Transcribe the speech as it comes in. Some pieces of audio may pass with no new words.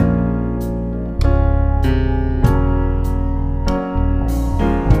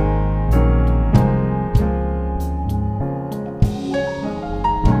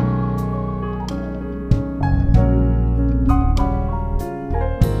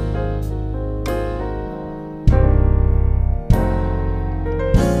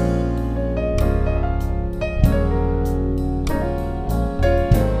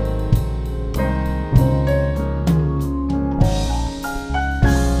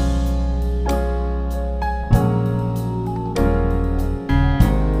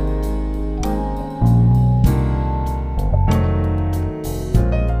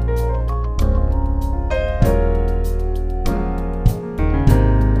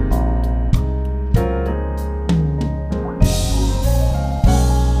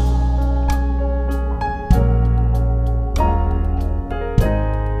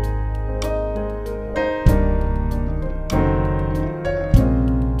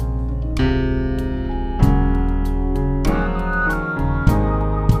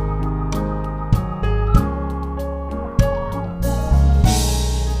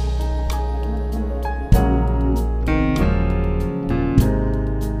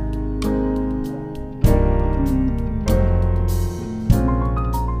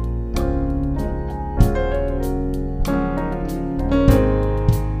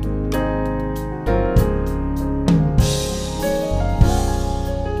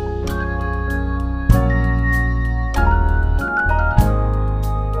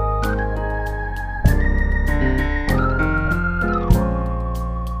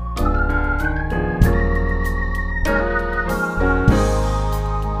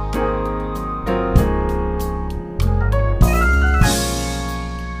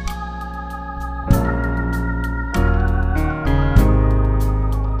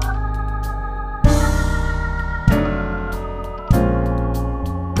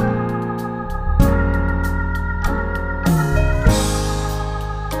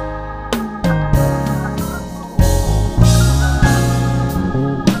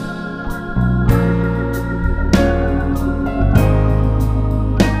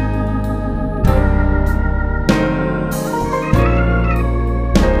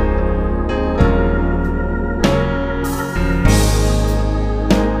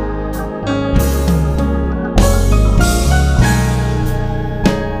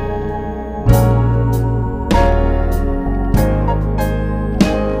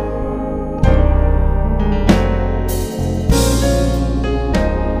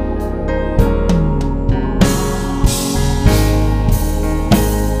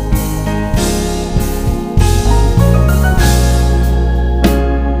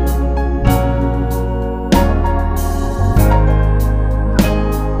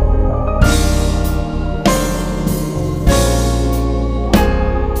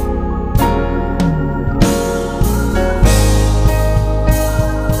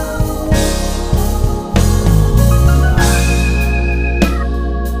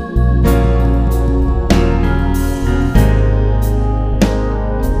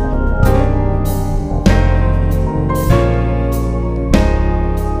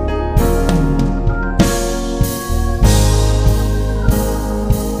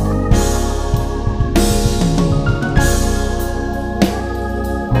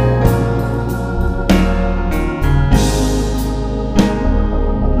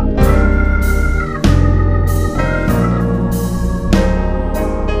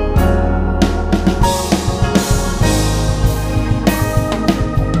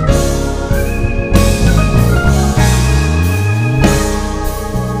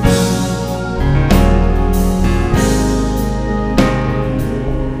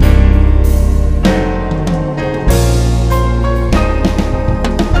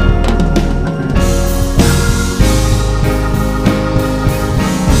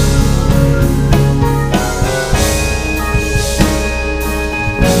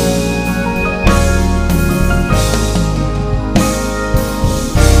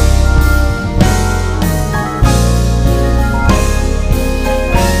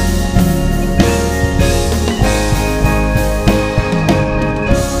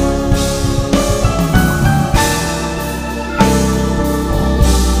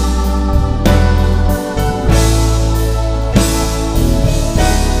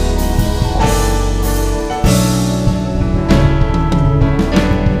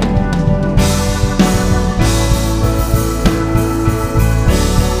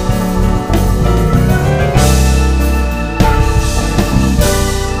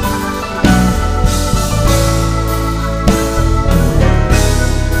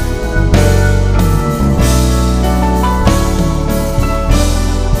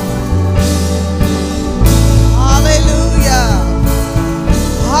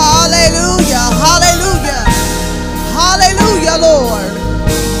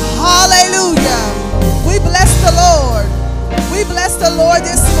the Lord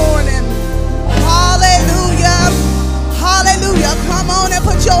this morning. Hallelujah. Hallelujah. Come on and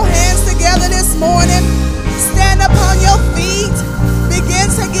put your hands together this morning. Stand upon your feet. Begin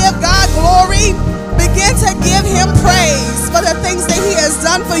to give God glory. Begin to give him praise for the things that he has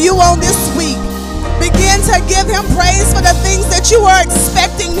done for you on this week. Begin to give him praise for the things that you are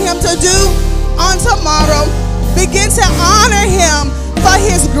expecting him to do on tomorrow. Begin to honor him for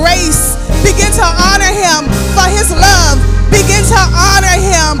his grace. Begin to honor him for his love. Begin to honor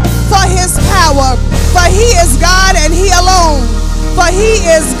him for his power. For he is God and he alone. For he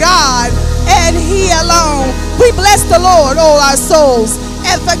is God and he alone. We bless the Lord, all our souls,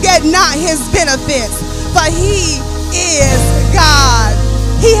 and forget not his benefits. For he is God.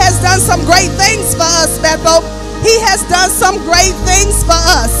 He has done some great things for us, Bethel. He has done some great things for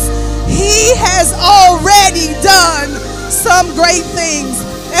us. He has already done some great things,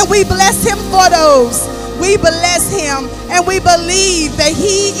 and we bless him for those. We bless him, and we believe that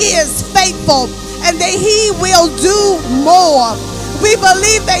he is faithful and that he will do more. We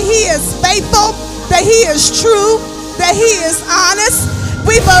believe that he is faithful, that he is true, that he is honest.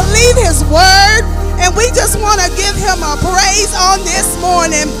 We believe his word, and we just want to give him a praise on this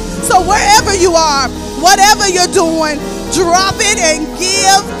morning. So wherever you are, whatever you're doing, drop it and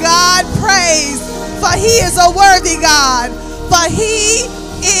give God praise. For he is a worthy God. For he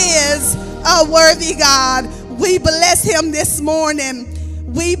is a worthy God. We bless him this morning.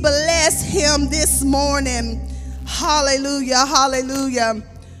 We bless him this morning. Hallelujah, hallelujah.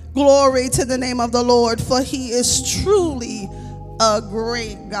 Glory to the name of the Lord, for he is truly a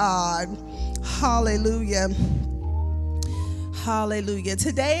great God. Hallelujah. Hallelujah.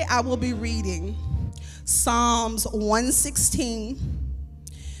 Today I will be reading Psalms 116.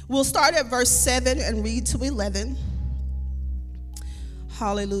 We'll start at verse 7 and read to 11.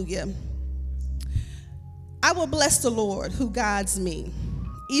 Hallelujah. I will bless the Lord who guides me.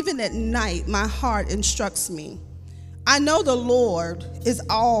 Even at night, my heart instructs me. I know the Lord is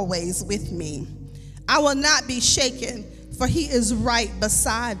always with me. I will not be shaken, for he is right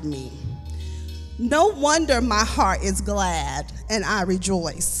beside me. No wonder my heart is glad and I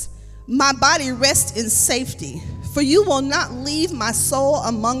rejoice. My body rests in safety, for you will not leave my soul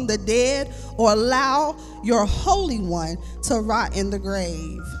among the dead or allow your Holy One to rot in the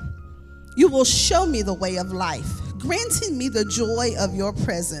grave. You will show me the way of life, granting me the joy of your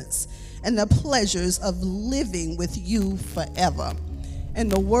presence and the pleasures of living with you forever.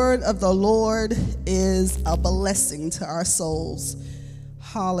 And the word of the Lord is a blessing to our souls.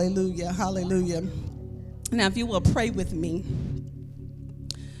 Hallelujah, hallelujah. Now, if you will pray with me.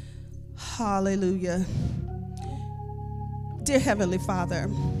 Hallelujah. Dear Heavenly Father,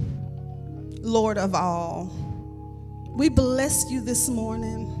 Lord of all, we bless you this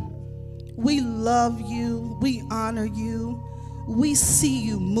morning. We love you. We honor you. We see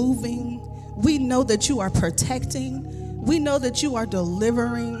you moving. We know that you are protecting. We know that you are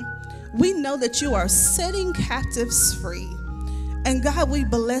delivering. We know that you are setting captives free. And God, we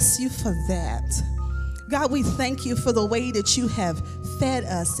bless you for that. God, we thank you for the way that you have fed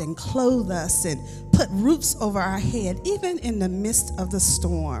us and clothed us and put roofs over our head, even in the midst of the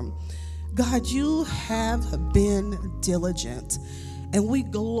storm. God, you have been diligent, and we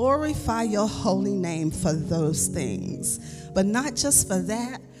glorify your holy name for those things. But not just for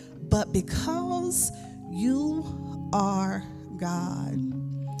that, but because you are God.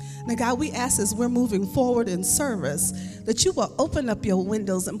 Now, God, we ask as we're moving forward in service that you will open up your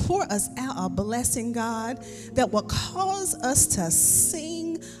windows and pour us out a blessing, God, that will cause us to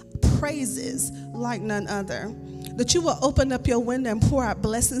sing praises like none other. That you will open up your window and pour out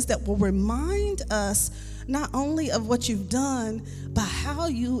blessings that will remind us not only of what you've done, but how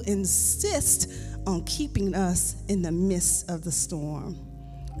you insist on keeping us in the midst of the storm.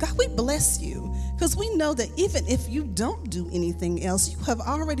 God, we bless you because we know that even if you don't do anything else, you have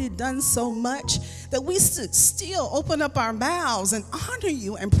already done so much that we should still open up our mouths and honor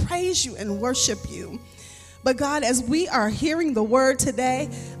you and praise you and worship you. But God, as we are hearing the word today,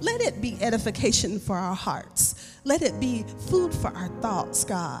 let it be edification for our hearts. Let it be food for our thoughts,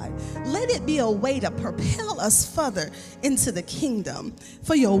 God. Let it be a way to propel us further into the kingdom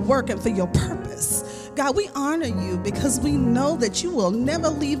for your work and for your purpose. God, we honor you because we know that you will never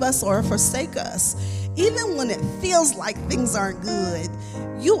leave us or forsake us. Even when it feels like things aren't good,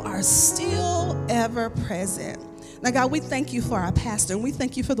 you are still ever present. Now, God, we thank you for our pastor, and we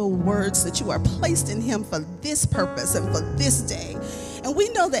thank you for the words that you are placed in him for this purpose and for this day. And we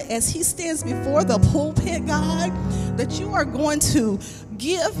know that as he stands before the pulpit, God, that you are going to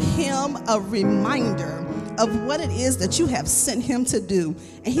give him a reminder of what it is that you have sent him to do.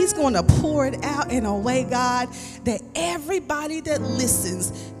 And he's going to pour it out in a way, God, that everybody that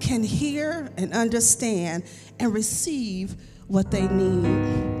listens can hear and understand and receive what they need.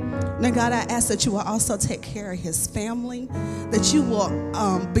 Now, God, I ask that you will also take care of his family, that you will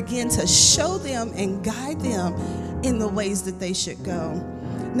begin to show them and guide them in the ways that they should go.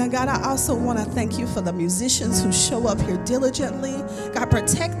 Now, God, I also want to thank you for the musicians who show up here diligently. God,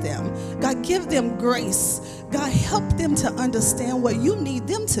 protect them. God, give them grace. God, help them to understand what you need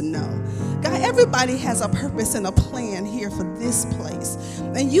them to know. God, everybody has a purpose and a plan here for this place,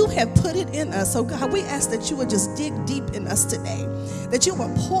 and you have put it in us. So, God, we ask that you would just dig deep in us today, that you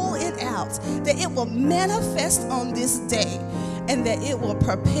will pull it out, that it will manifest on this day, and that it will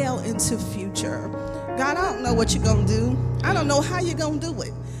propel into future. God, I don't know what you're going to do. I don't know how you're going to do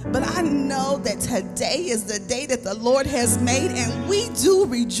it. But I know that today is the day that the Lord has made, and we do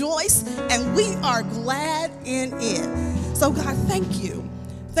rejoice, and we are glad in it. So, God, thank you.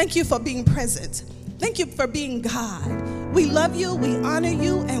 Thank you for being present. Thank you for being God. We love you, we honor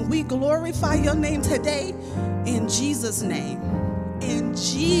you, and we glorify your name today in Jesus' name. In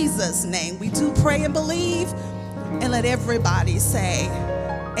Jesus' name, we do pray and believe, and let everybody say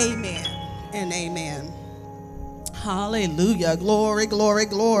amen and amen. Hallelujah. Glory, glory,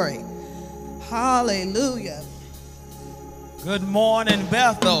 glory. Hallelujah. Good morning,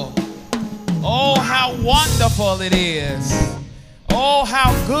 Bethel. Oh, how wonderful it is. Oh,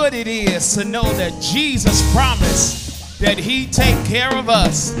 how good it is to know that Jesus promised that he'd take care of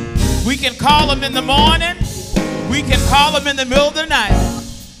us. We can call him in the morning. We can call him in the middle of the night.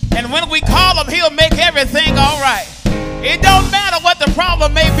 And when we call him, he'll make everything all right. It don't matter what the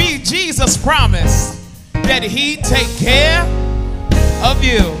problem may be. Jesus promised that he'd take care of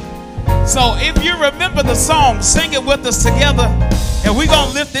you. So if you remember the song, sing it with us together, and we're going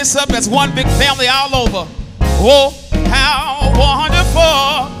to lift this up as one big family all over. Oh, how wonderful.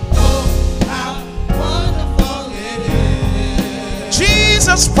 Oh, how wonderful it is.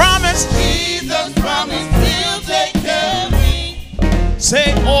 Jesus promised. Jesus promised he'll take care of me.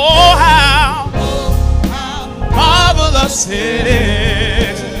 Say, oh, how marvelous it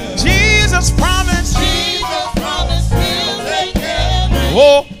is. Jesus promised. Jesus promised he'll take care of me.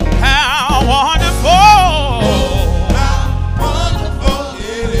 Oh, how wonderful. Oh, how wonderful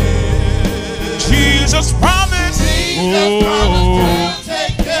it is. Jesus promised. Jesus promised he'll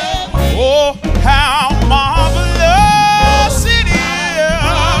take care of me. Oh, how marvelous it is.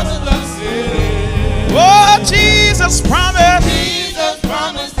 Marvelous it is. Oh, Jesus promised. Jesus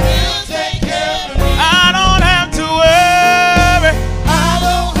promised he'll take care of me. I don't have to worry. I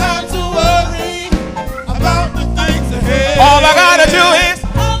don't have to worry about the things ahead. All I gotta do is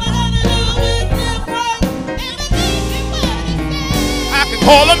I can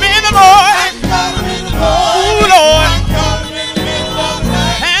call him in the morning. Ooh, Lord.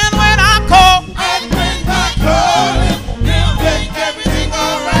 And when I call, he'll make everything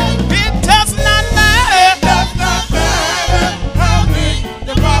alright. it does not matter. Does not matter how big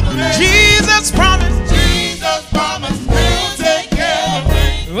the problem is. Jesus promised. Jesus promised he'll take care of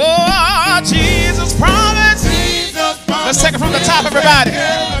me. Oh, Jesus promised. Jesus promised. Let's take it from the top, everybody. He'll take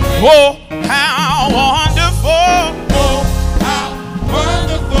care of me. Oh, how wonderful. Oh, how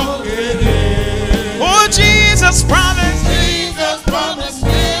wonderful it is. Oh, Jesus promised. Jesus promised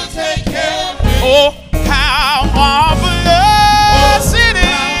he'll take care of me. Oh, how marvelous it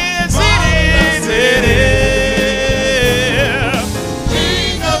is. It is. It is.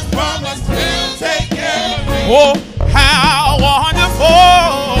 Jesus promised he'll take care of me. Oh, how wonderful.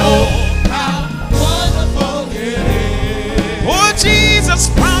 How wonderful it is. Oh, Jesus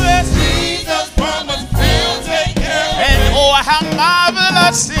promised. Jesus promised he'll take care of me. And oh, how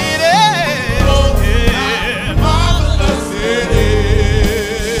marvelous it is. Yeah. Marvelous it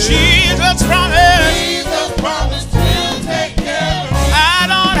is. Jesus promised. Jesus promised he'll take care of me. I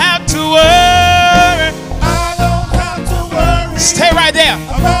don't have to worry. I don't have to worry Stay right there.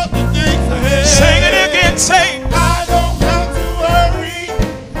 about the things ahead. Sing it again. Say. I don't have to worry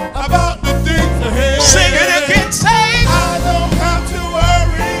about the things ahead. Sing it again. Say. I don't have to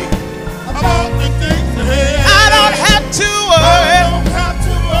worry about the things ahead. I don't have to I worry. don't have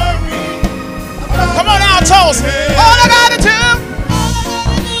to worry about Come on, altos. All I gotta do.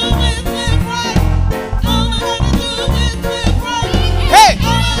 Hey.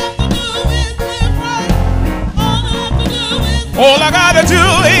 All I gotta do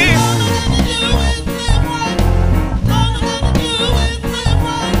is.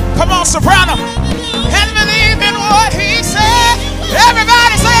 Come on, soprano. And believe in what he said.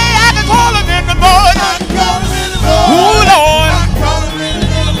 Everybody say I can call him in the morning. I can call him in the Ooh, morning. Lord. I can call him in the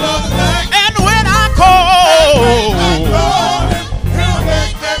middle of the night. And when I call,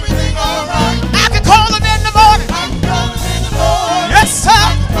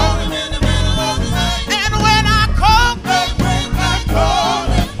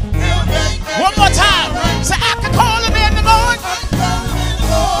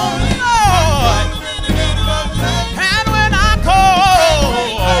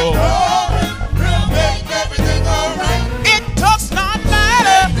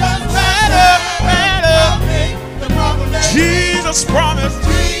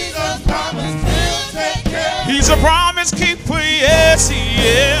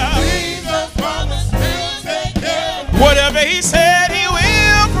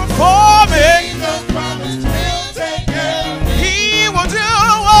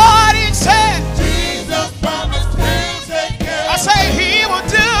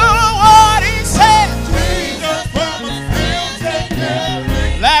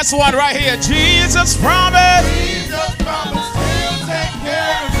 Last one right here. Jesus promised. Jesus promised he'll take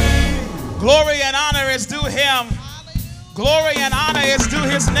care of me. Glory and honor is due him. Glory and honor is due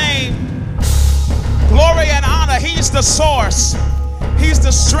his name. Glory and honor. He's the source. He's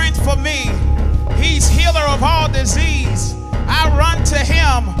the strength for me. He's healer of all disease. I run to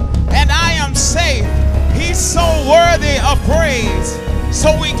him and I am safe. He's so worthy of praise.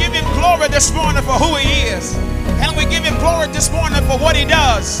 So we give him glory this morning for who he is. And we give him glory this morning for what he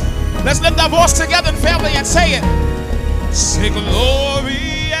does. Let's lift our voice together in family and say it. Say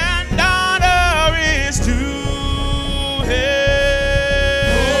glory and honor is due him.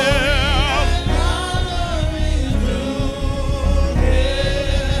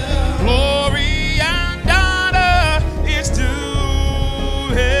 Glory and honor is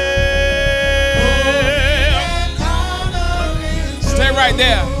due him. Stay right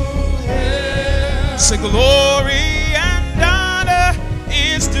there. Say glory and honor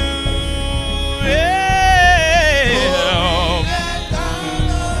is due him.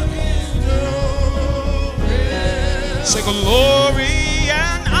 Say glory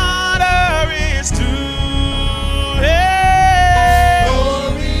and honor is due him.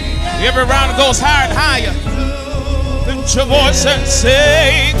 Every round goes higher and higher. Lift your voice and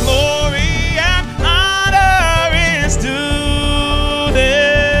say glory and honor is due him.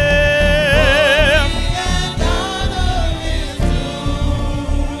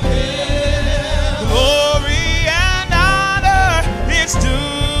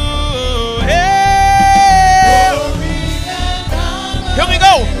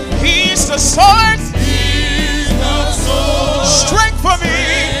 He's the source, strength for me,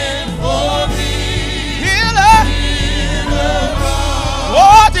 healer,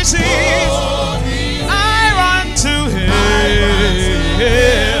 all disease, I run to him,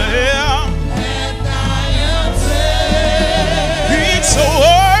 he's so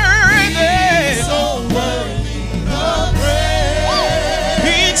worthy,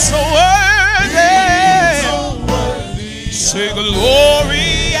 he's so worthy, say glory.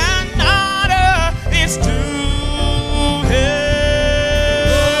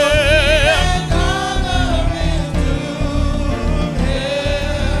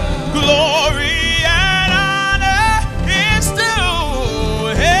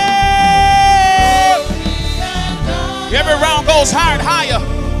 Goes higher and higher.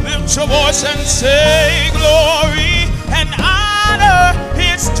 Lift your voice and say glory and honor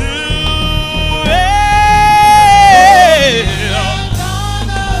is due him.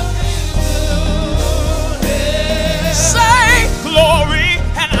 Say glory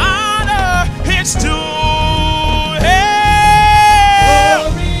and honor is due him.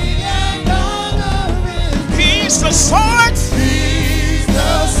 He's the source.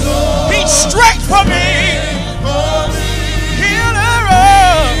 He's strength for me.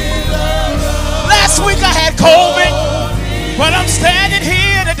 Last week I had COVID, but I'm standing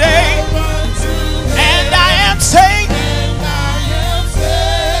here today, and I am safe.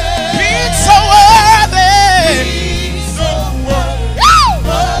 He's so worthy.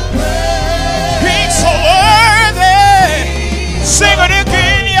 He's so worthy. Sing it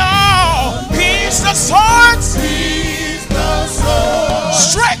again, y'all. He's the source.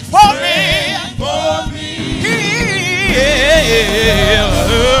 Strength for me.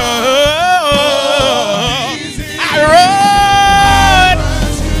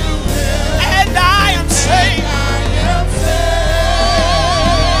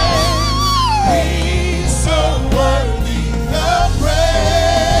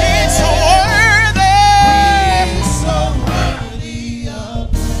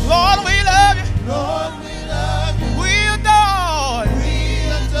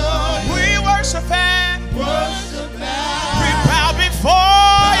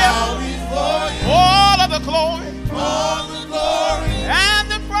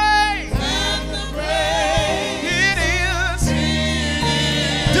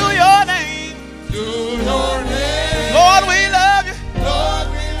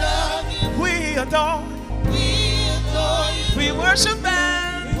 We worship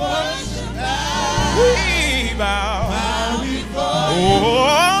and we bow.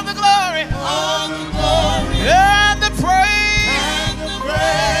 All the glory and the praise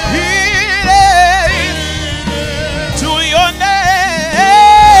it is to your name.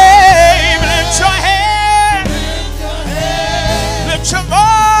 Lift your hand, lift your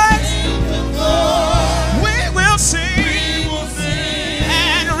voice. We will sing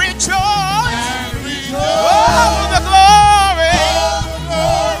and rejoice. Oh, the glory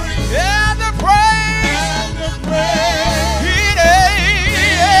and the praise it is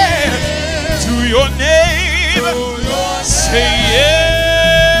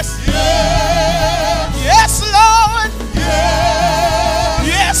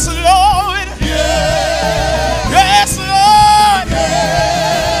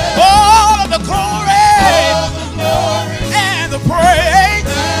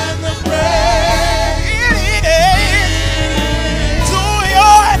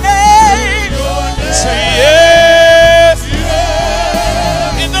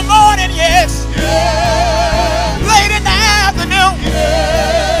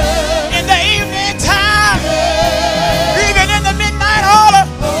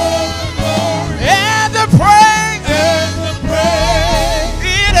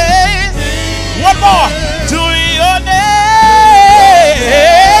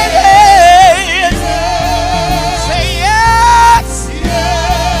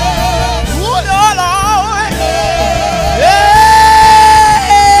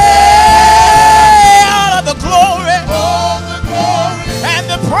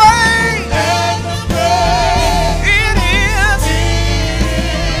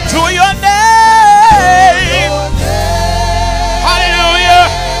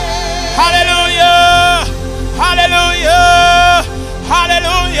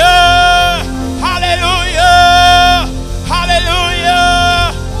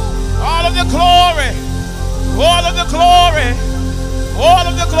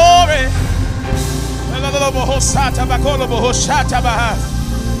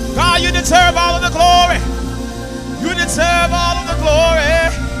God, you deserve all of the glory. You deserve all of the glory.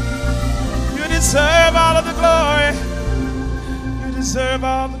 You deserve all of the glory. You deserve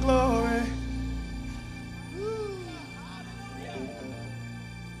all the glory.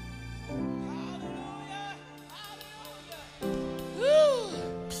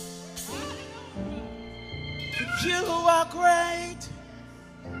 You are great.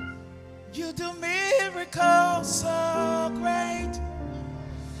 You do miracles so great.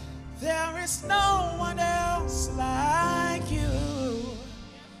 There is no one else like you.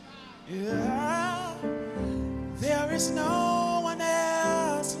 Yeah. There is no one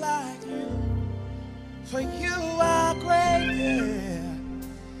else like you. For you are great. Yeah.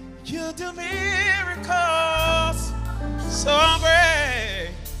 You do miracles so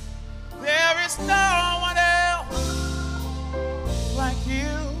great. There is no one else like you.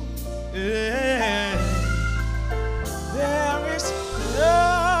 Yeah. There is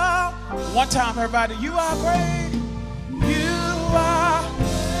no. One time, everybody. You are great. You are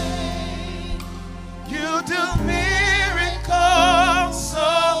great. You do miracles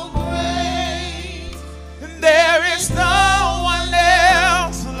so great. And there is no one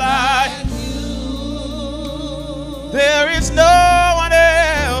else like you. There is no one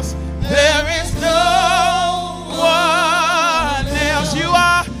else. There is no one else. You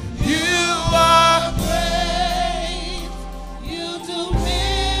are great. You do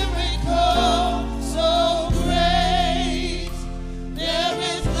miracles so great. There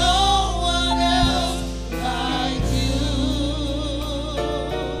is no one else like you.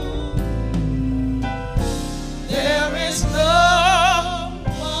 There is no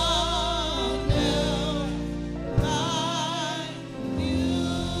one else like you.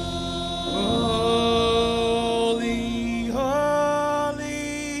 holy,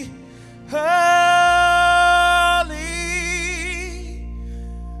 holy, holy,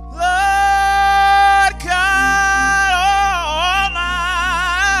 Lord God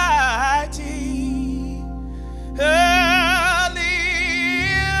Almighty. Early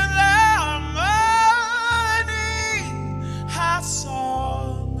in the morning, our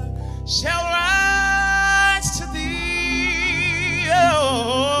song shall rise to thee.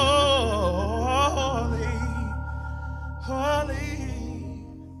 Holy, holy,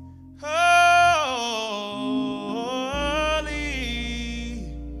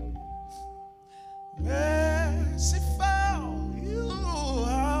 holy, merciful, you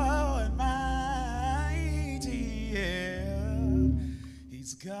are mighty. Yeah.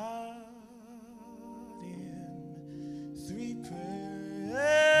 He's God in three persons,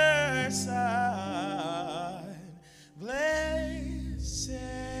 blessed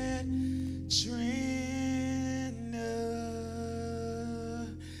Trinity.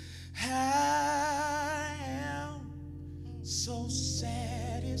 I am so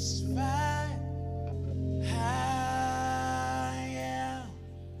satisfied. I am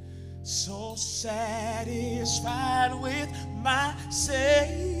so satisfied with my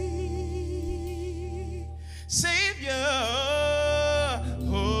Savior.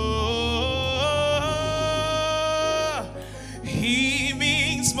 Oh, he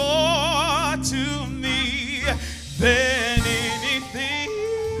means more to me than anything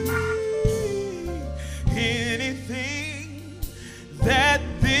that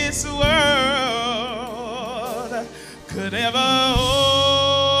this world could ever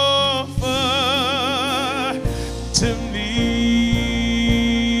offer to me.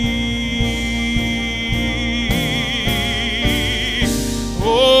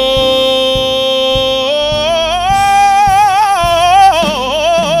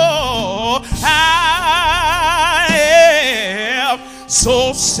 Oh, I am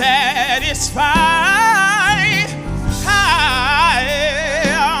so satisfied. I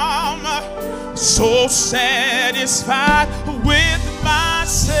am so satisfied with my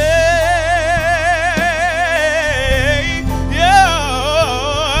Savior.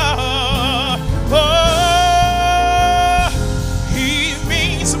 Oh, he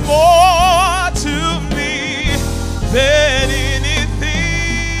means more to me than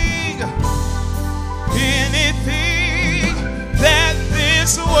anything that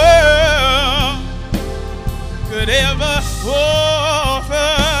this world could ever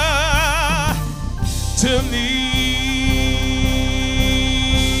offer to me.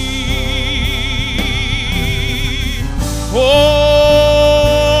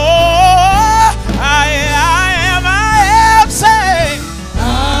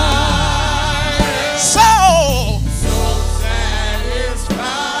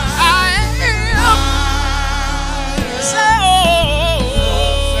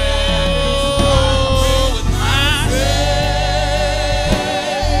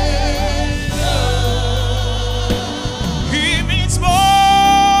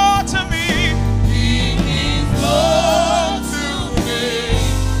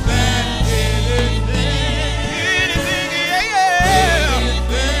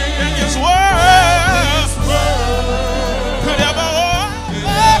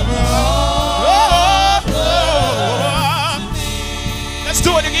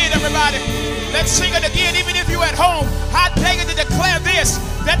 again, everybody. Let's sing it again, even if you're at home. I dare you to declare this,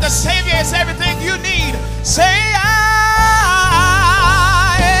 that the Savior is everything you need. Say, I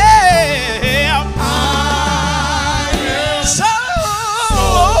am so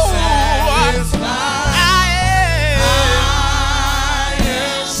satisfied. I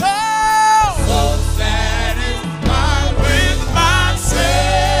am so satisfied with my Savior.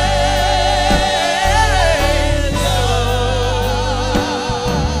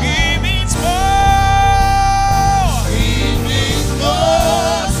 He means more. He means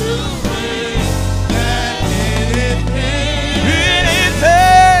more to me than anything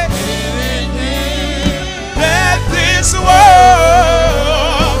that this world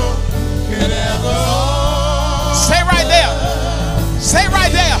can ever offer. Stay right there. Stay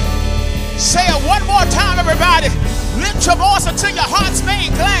right there. Say it one more time, everybody. Lift your voice until your heart's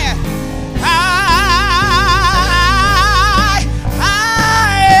made glad. I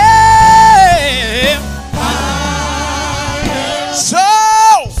am so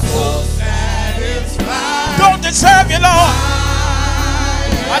satisfied. Don't deserve your Lord.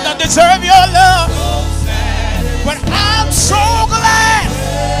 I don't deserve your love. But I'm so glad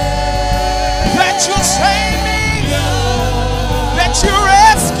that you saved me, that you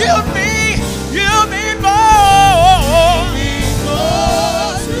rescued me. You mean more.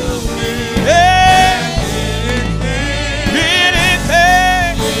 Yeah.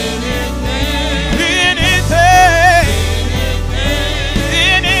 Anything.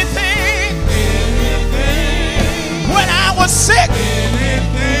 When I was sick,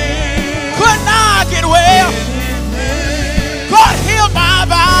 could not get well. God healed my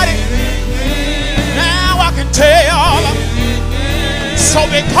body. Now I can tell. So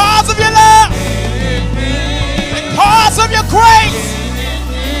because of your love, because of your grace,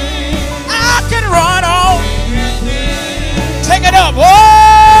 I can run on. Take it up.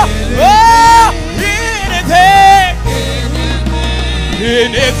 Oh, oh, anything,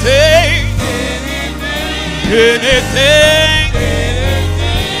 anything, anything,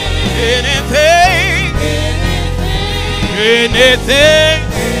 anything, anything,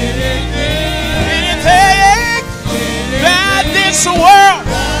 anything that this world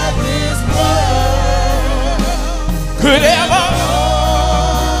could ever.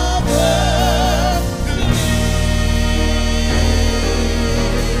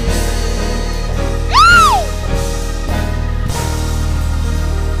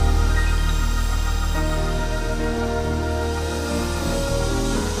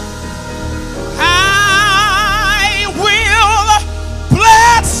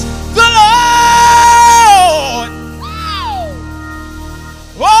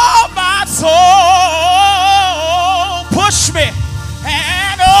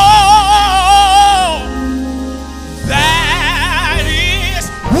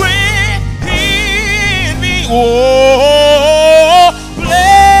 Oh,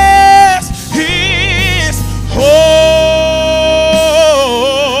 bless his holy,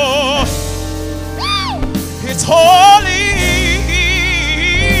 it's holy,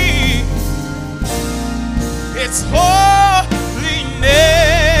 it's holy name.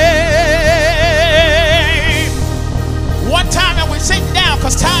 One time and we sit down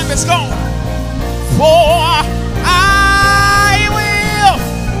because time is gone. For I will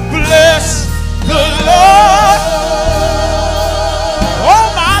bless the Lord, oh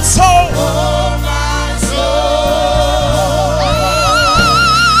my soul, oh my soul,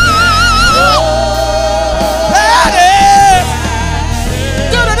 that is,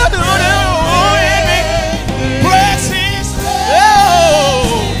 bless his,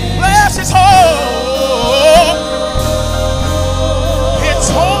 bless his whole, it's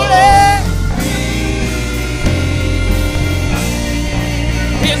holy,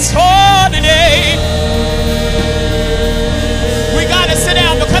 it's holy name. Sit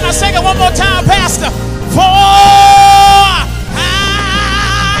down, but can I sing it one more time, Pastor? For I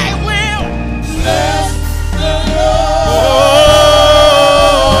will bless the Lord,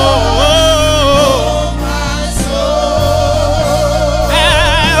 my soul,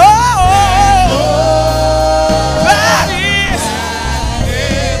 and that is,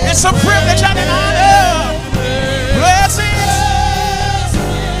 it's a privilege and an honor. Blessings.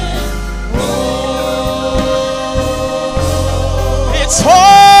 It's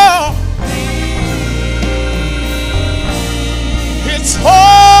holy,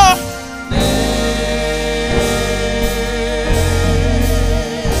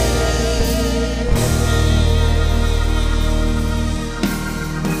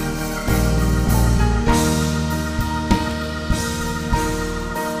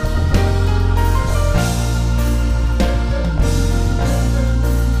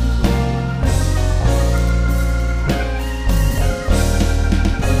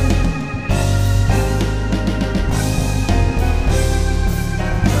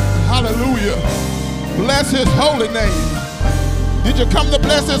 bless his holy name? Did you come to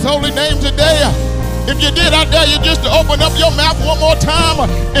bless his holy name today? If you did, I dare you just to open up your mouth one more time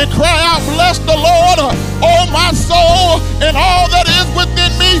and cry out, bless the Lord, oh my soul, and all that is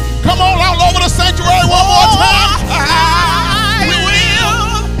within me. Come on all over the sanctuary one more time. I will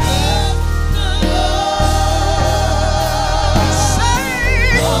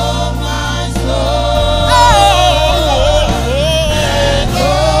say, Oh, my soul.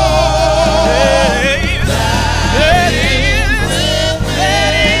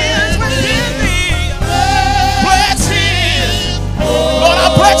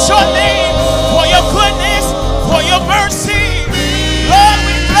 Bless your name for your goodness, for your mercy. Lord,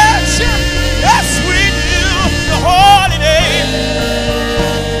 we bless you. Yes, we do. The holy name.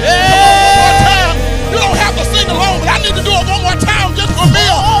 One more time. You don't have to sing along, but I need to do it one more time just for me.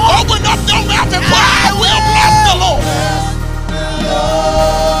 Open up your mouth and cry. I will bless the Lord.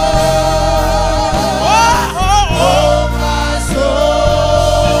 Oh, my soul.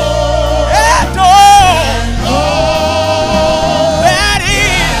 And all that is.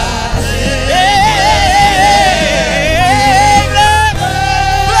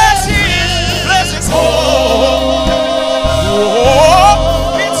 Bless his holy.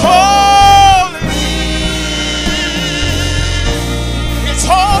 It's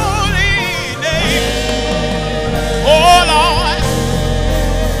holy name. Oh Lord.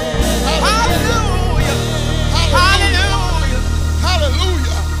 Hallelujah. Hallelujah.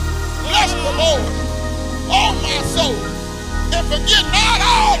 Hallelujah. Bless the Lord, oh my soul, and forget not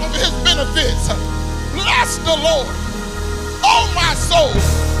all of his benefits. Bless the Lord, oh my soul,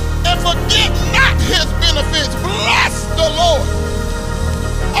 and forget not his benefits. Bless the Lord,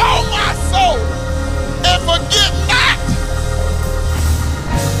 oh my soul, and forget not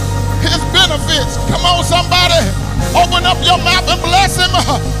his benefits. Come on, somebody. Open up your mouth and bless him.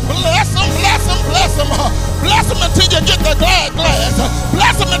 Bless him, bless him, bless him. Bless him until you get the glad glass.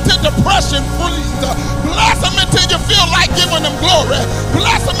 Bless him until depression frees. Bless him until you feel like giving him glory.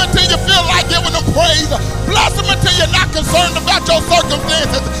 Bless him until you feel like giving him praise. Bless him until you're not concerned about your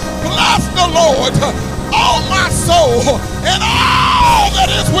circumstances. Bless the Lord, oh my soul, and all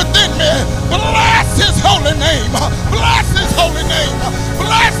that is within me. Bless his holy name. Bless his holy name.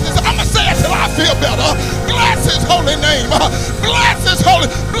 Bless his, I'm going to say it till I feel better. Bless his holy name. Bless his holy,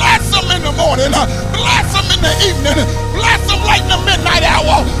 bless him in the morning. Bless him in the evening. Bless him late in the midnight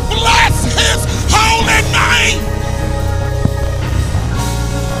hour. Bless his holy name.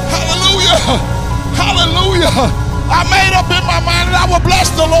 Hallelujah. Hallelujah. I made up in my mind that I will bless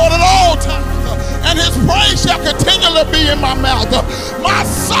the Lord at all times, and his praise shall continually be in my mouth. My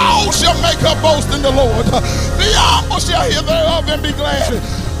soul shall make her boast in the Lord. The humble shall hear thereof and be glad.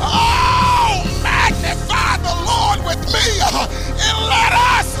 Oh, magnify the Lord with me, and let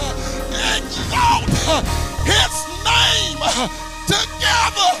us exalt his name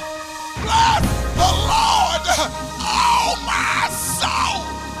together. Bless the Lord, oh my soul.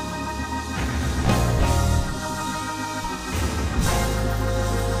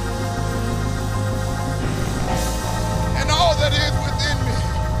 And all that is within me.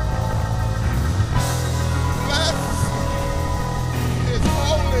 Bless his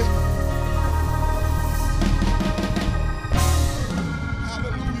holy.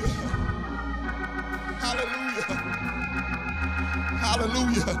 Hallelujah. Hallelujah.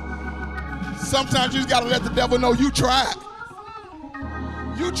 Hallelujah. Sometimes you just gotta let the devil know you tried.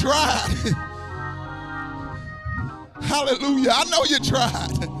 You tried. Hallelujah. I know you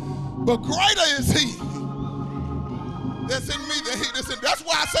tried. But greater is he that's in me than he that's in. That's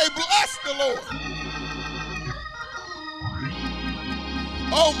why I say bless the Lord,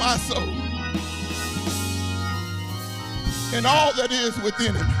 oh my soul, and all that is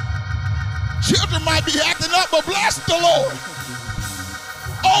within him. Children might be acting up, but bless the Lord,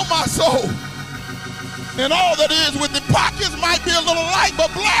 oh my soul, and all that is within. Pockets might be a little light,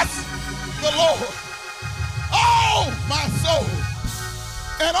 but bless the Lord, oh my soul,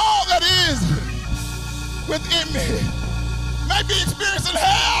 and all that is within me. May be experiencing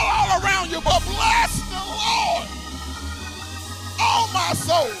hell all around you, but bless the Lord, oh my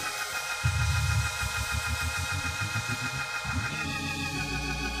soul.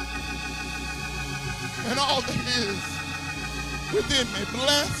 And all that is within me,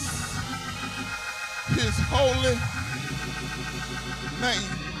 bless his holy name.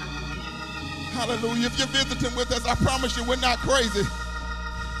 Hallelujah. If you're visiting with us, I promise you we're not crazy.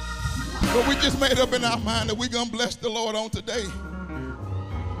 But we just made up in our mind that we're going to bless the Lord on today.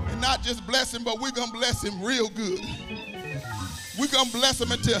 And not just bless him, but we're going to bless him real good. We're going to bless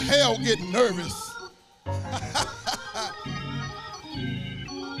him until hell gets nervous.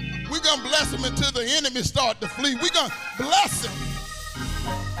 We're We're going to bless him until the enemy start to flee. We're going to bless him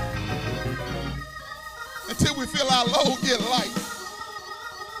until we feel our load get light.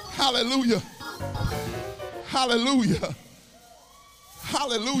 Hallelujah. Hallelujah.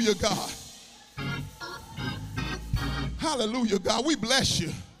 Hallelujah, God. Hallelujah, God. We bless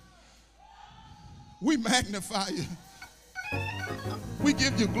you. We magnify you. We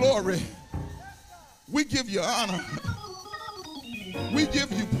give you glory. We give you honor. We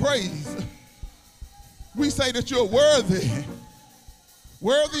give you praise. We say that you're worthy.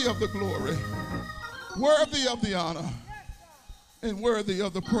 Worthy of the glory. Worthy of the honor. And worthy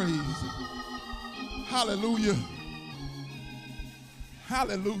of the praise. Hallelujah.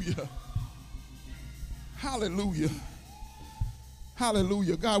 Hallelujah. Hallelujah.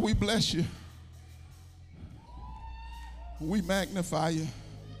 Hallelujah. God, we bless you. We magnify you.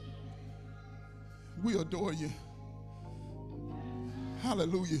 We adore you.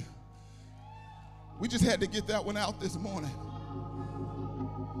 Hallelujah. We just had to get that one out this morning.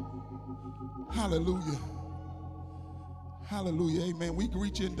 Hallelujah. Hallelujah. Amen. We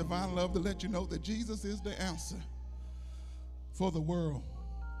greet you in divine love to let you know that Jesus is the answer for the world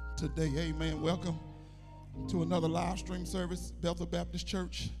today. Amen. Welcome to another live stream service, Bethel Baptist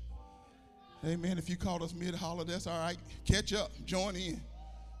Church. Amen. If you caught us mid-holler, that's all right. Catch up. Join in.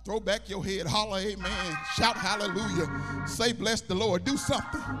 Throw back your head. Holler, amen. Shout hallelujah. Say bless the Lord. Do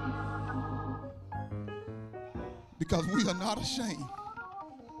something. Because we are not ashamed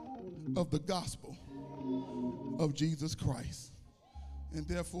of the gospel of Jesus Christ. And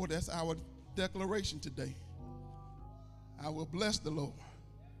therefore, that's our declaration today. I will bless the Lord,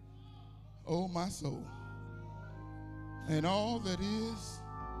 oh my soul, and all that is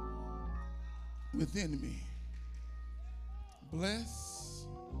within me. Bless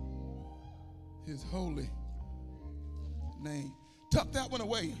his holy name. Tuck that one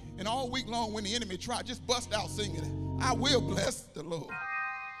away. And all week long when the enemy tried, just bust out singing it. I will bless the Lord,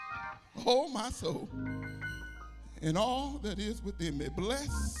 oh my soul, and all that is within me.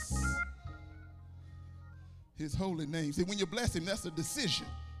 Bless his holy name. See, when you bless him, that's a decision.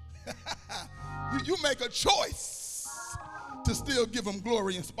 you make a choice to still give him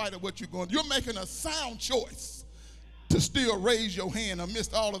glory in spite of what you're going through. You're making a sound choice to still raise your hand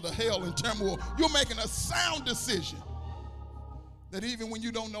amidst all of the hell and turmoil. You're making a sound decision that even when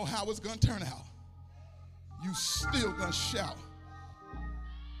you don't know how it's going to turn out, you still going to shout.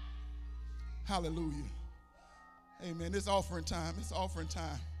 Hallelujah. Amen. It's offering time. It's offering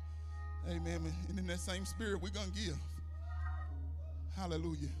time. Amen. And in that same spirit, we're going to give.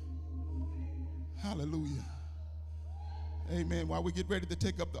 Hallelujah. Hallelujah. Amen. While we get ready to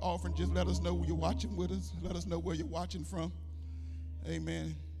take up the offering, just let us know where you're watching with us. Let us know where you're watching from.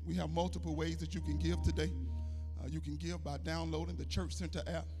 Amen. We have multiple ways that you can give today. You can give by downloading the Church Center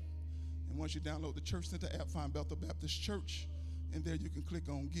app. And once you download the Church Center app, find Bethel Baptist Church. And there you can click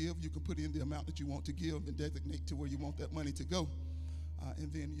on give. You can put in the amount that you want to give and designate to where you want that money to go.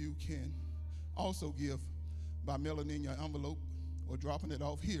 And then you can also give by mailing in your envelope or dropping it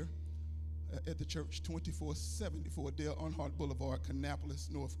off here at the church, 2474 Dale Earnhardt Boulevard, Kannapolis,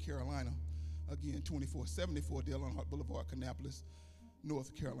 North Carolina. Again, 2474 Dale Earnhardt Boulevard, Kannapolis,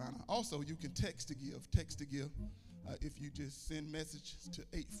 North Carolina. Also, you can text to give. Text to give if you just send message to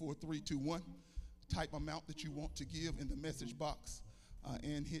 84321. Type amount that you want to give in the message box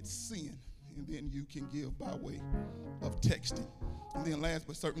and hit send. And then you can give by way of texting. And then last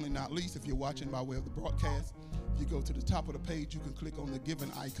but certainly not least, if you're watching by way of the broadcast, if you go to the top of the page, you can click on the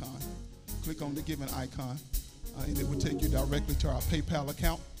giving icon. Click on the giving icon, and it will take you directly to our PayPal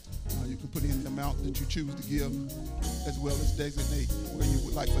account. You can put in the amount that you choose to give, as well as designate where you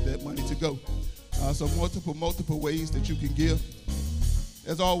would like for that money to go. So multiple ways that you can give.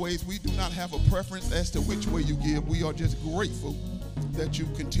 As always, we do not have a preference as to which way you give. We are just grateful that you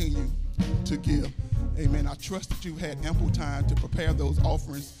continue to give. Amen. I trust that you've had ample time to prepare those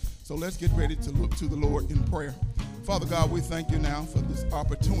offerings. So let's get ready to look to the Lord in prayer. Father God, we thank you now for this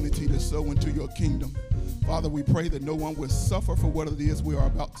opportunity to sow into your kingdom. Father, we pray that no one will suffer for what it is we are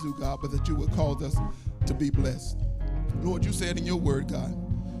about to do, God, but that you will cause us to be blessed. Lord, you said in your word, God,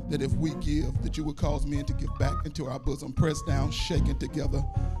 that if we give, that you would cause men to give back into our bosom, pressed down, shaken together,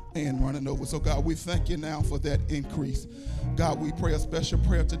 and running over. So, God, we thank you now for that increase. God, we pray a special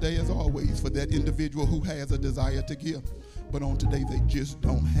prayer today, as always, for that individual who has a desire to give, but on today they just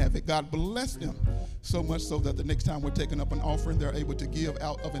don't have it. God, bless them so much so that the next time we're taking up an offering, they're able to give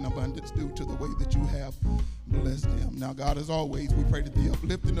out of an abundance due to the way that you have blessed them. Now, God, as always, we pray that the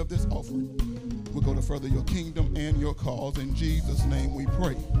uplifting of this offering will go to further your kingdom and your cause. In Jesus' name we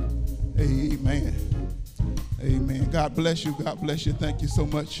pray. Amen. Amen. God bless you. God bless you. Thank you so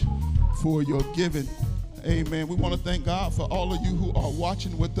much for your giving. Amen. We want to thank God for all of you who are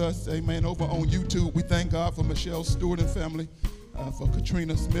watching with us. Amen. Over on YouTube, we thank God for Michelle Stewart and family, for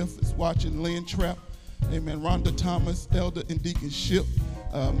Katrina Smith is watching, Lynn Trapp, amen, Rhonda Thomas, Elder and Deacon Ship,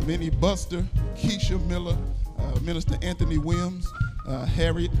 Minnie Buster, Keisha Miller, Minister Anthony Williams,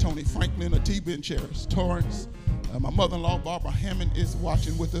 Harriet, Tony Franklin, Atiba and Cherish Torrance. My mother-in-law, Barbara Hammond, is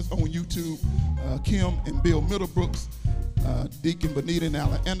watching with us on YouTube. Kim and Bill Middlebrooks, Deacon Benita and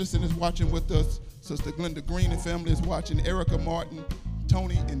Alan Anderson is watching with us. Sister Glenda Green and family is watching. Erica Martin,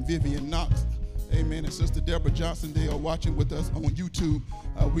 Tony and Vivian Knox, amen, and Sister Deborah Johnson, they are watching with us on YouTube.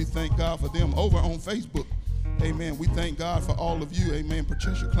 We thank God for them. Over on Facebook, amen, we thank God for all of you, amen.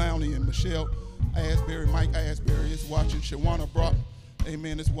 Patricia Clowney and Michelle Asbury, Mike Asbury is watching. Shawana Brock,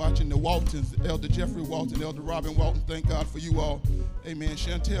 amen, is watching. The Waltons, Elder Jeffrey Walton, Elder Robin Walton, thank God for you all, amen.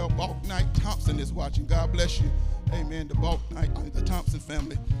 Chantel Balknight Thompson is watching. God bless you, amen. The Balknight, the Thompson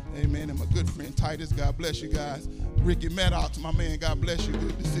family, amen. And my good friend Titus, God bless you guys. Ricky Maddox, my man, God bless you,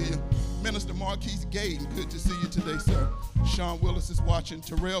 good to see you. Minister Marquise Gayden, good to see you today, sir. Sean Willis is watching.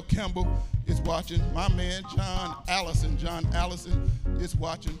 Terrell Campbell is watching. My man, John Allison is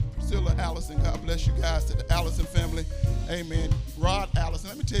watching. Priscilla Allison, God bless you guys, to the Allison family, amen. Rod Allison,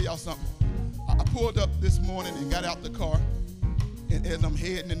 let me tell y'all something. I pulled up this morning and got out the car, and as I'm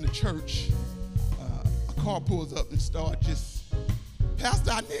heading into church, a car pulls up and starts just,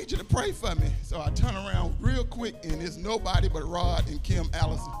 Pastor, I need you to pray for me. So I turn around real quick, and it's nobody but Rod and Kim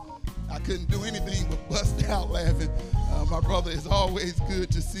Allison. I couldn't do anything but bust out laughing. My brother, it's always good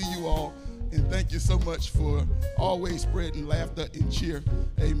to see you all, and thank you so much for always spreading laughter and cheer.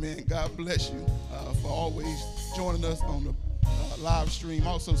 Amen. God bless you for always joining us on the live stream.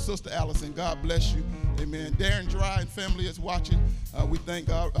 Also, Sister Allison, God bless you. Amen. Darren Dry and family is watching. We thank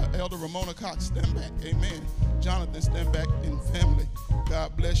God. Elder Ramona Cox, stand back. Amen. Jonathan, stand back, and family.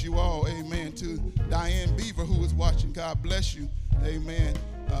 God bless you all. Amen. To Diane Beaver, who is watching, God bless you. Amen.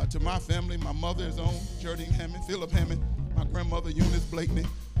 To my family, my mother is on, Jerdine Hammond, Philip Hammond, my grandmother Eunice Blakeney,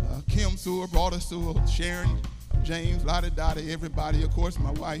 Kim Sewell, Brother Sewell, Sharon, James, Lottie Dottie, everybody, of course,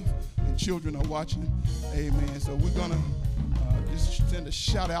 my wife and children are watching. Amen. So we're going to just send a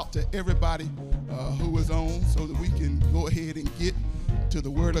shout out to everybody who is on so that we can go ahead and get to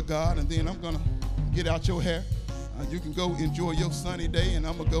the Word of God. And then I'm going to get out your hair. You can go enjoy your sunny day, and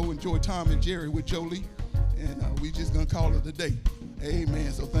I'm going to go enjoy Tom and Jerry with Jolie. And we just going to call it a day.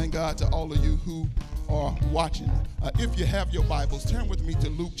 Amen. So thank God to all of you who are watching. If you have your Bibles, turn with me to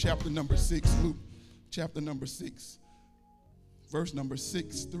Luke chapter number 6. Luke chapter number 6, verse number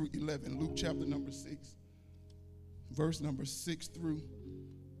 6 through 11. Luke chapter number 6, verse number 6 through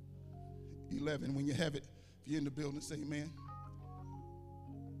 11. When you have it, if you're in the building, say amen.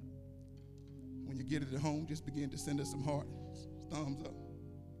 When you get it at home, just begin to send us some hearts, thumbs up.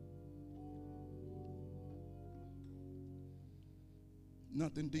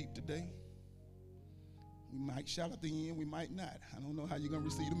 Nothing deep today. We might shout at the end, we might not. I don't know how you're going to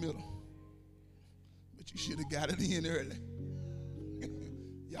receive the middle. But you should have got it in early.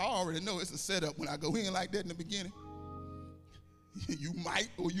 Y'all already know it's a setup when I go in like that in the beginning. You might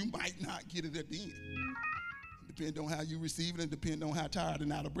or you might not get it at the end. Depend on how you receive it and depend on how tired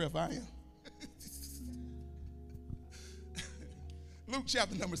and out of breath I am. Luke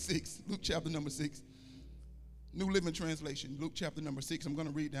chapter number 6. Luke chapter number 6. New Living Translation, Luke chapter number 6. I'm going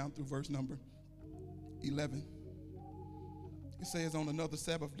to read down through verse number 11. It says, on another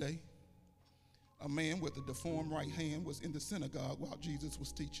Sabbath day, a man with a deformed right hand was in the synagogue while Jesus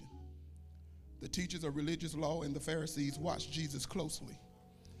was teaching. The teachers of religious law and the Pharisees watched Jesus closely.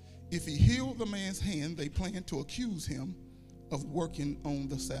 If he healed the man's hand, they planned to accuse him of working on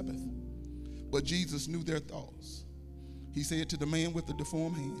the Sabbath. But Jesus knew their thoughts. He said to the man with the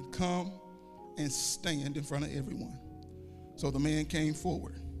deformed hand, come and stand in front of everyone. So the man came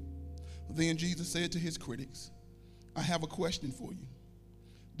forward. Then Jesus said to his critics, I have a question for you.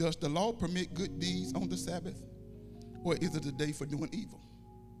 Does the law permit good deeds on the Sabbath, or is it a day for doing evil?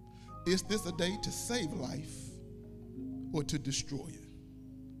 Is this a day to save life or to destroy it?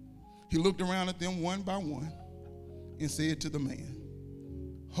 He looked around at them one by one and said to the man,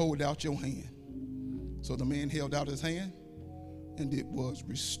 hold out your hand. So the man held out his hand, and it was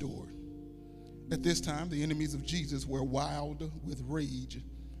restored. At this time, the enemies of Jesus were wild with rage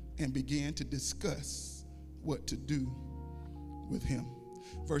and began to discuss what to do with him.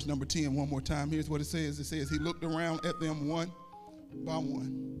 Verse number 10, one more time. Here's what it says. It says, he looked around at them one by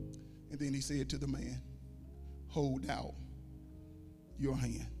one, and then he said to the man, hold out your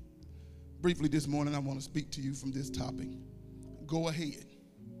hand. Briefly this morning, I want to speak to you from this topic. Go ahead.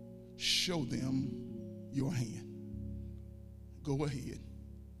 Show them your hand. Go ahead.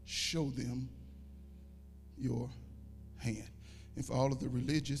 show them your hand. And for all of the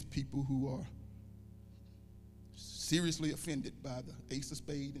religious people who are seriously offended by the ace of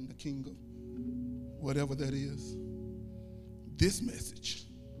spade and the king of whatever that is, this message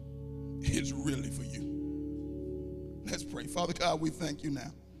is really for you. Let's pray. Father God, we thank you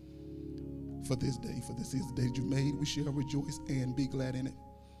now for this day, for this is the day that you made. We shall rejoice and be glad in it.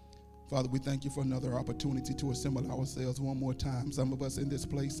 Father, we thank you for another opportunity to assemble ourselves one more time. Some of us in this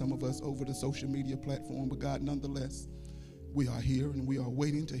place, some of us over the social media platform, but God, nonetheless, we are here and we are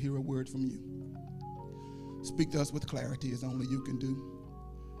waiting to hear a word from you. Speak to us with clarity as only you can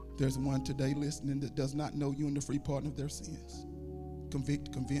do. There's one today listening that does not know you and the free pardon of their sins.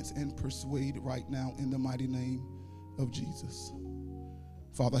 Convict, convince, and persuade right now in the mighty name of Jesus.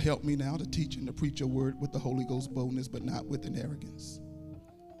 Father, help me now to teach and to preach your word with the Holy Ghost boldness, but not with an arrogance.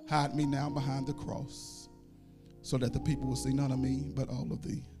 Hide me now behind the cross so that the people will see none of me but all of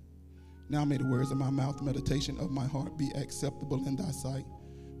thee. Now may the words of my mouth, the meditation of my heart be acceptable in thy sight.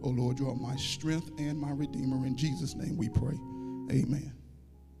 O Lord, you are my strength and my redeemer. In Jesus' name we pray. Amen.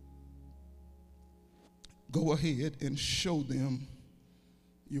 Go ahead and show them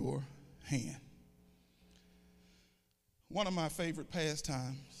your hand. One of my favorite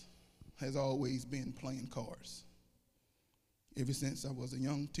pastimes has always been playing cards. Ever since I was a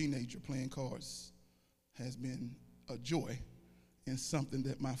young teenager, playing cards has been a joy and something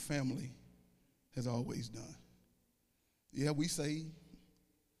that my family has always done. Yeah, we say,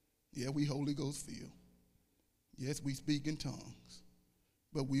 yeah, we Holy Ghost filled. Yes, we speak in tongues,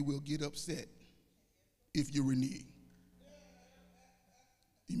 but we will get upset if you renege.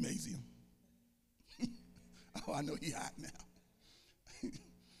 Amazing. Oh, I know he hot now.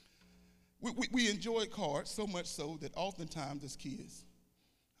 We enjoy cards so much so that oftentimes as kids,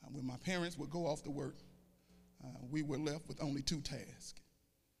 when my parents would go off to work, we were left with only two tasks.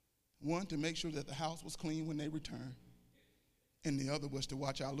 One, to make sure that the house was clean when they returned, and the other was to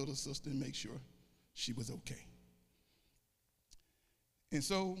watch our little sister and make sure she was okay. And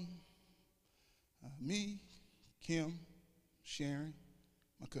so, me, Kim, Sharon,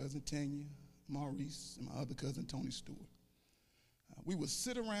 my cousin Tanya, Maurice, and my other cousin Tony Stewart, we would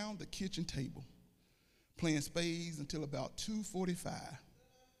sit around the kitchen table playing spades until about 2:45.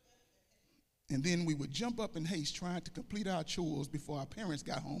 And then we would jump up in haste trying to complete our chores before our parents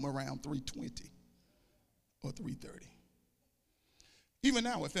got home around 3:20 or 3:30. Even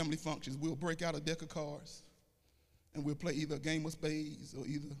now at family functions, we'll break out a deck of cards and we'll play either a game of spades or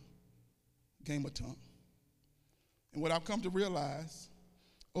either a game of tongue. And what I've come to realize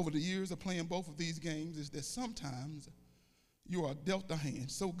over the years of playing both of these games is that sometimes you are dealt a hand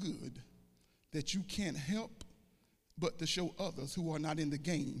so good that you can't help but to show others who are not in the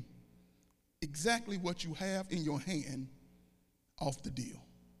game exactly what you have in your hand off the deal.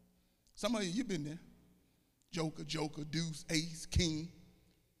 Some of you, you've been there. Joker, deuce, ace, king.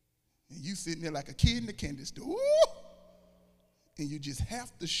 And you sitting there like a kid in the candy store. Ooh! And you just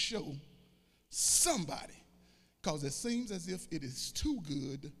have to show somebody because it seems as if it is too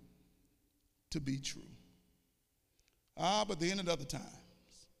good to be true. But then at other times,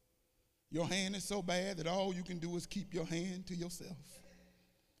 your hand is so bad that all you can do is keep your hand to yourself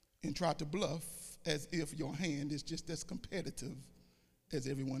and try to bluff as if your hand is just as competitive as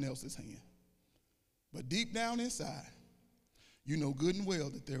everyone else's hand. But deep down inside, you know good and well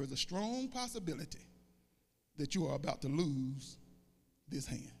that there is a strong possibility that you are about to lose this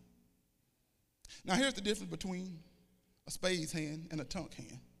hand. Now here's the difference between a spades hand and a tunk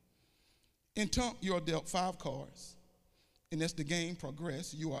hand. In tunk, you are dealt 5 cards. And as the game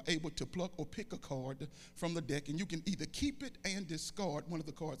progresses, you are able to pluck or pick a card from the deck, and you can either keep it and discard one of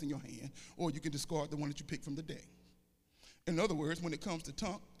the cards in your hand, or you can discard the one that you pick from the deck. In other words, when it comes to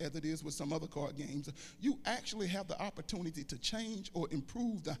tunk, as it is with some other card games, you actually have the opportunity to change or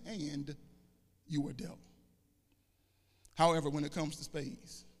improve the hand you were dealt. However, when it comes to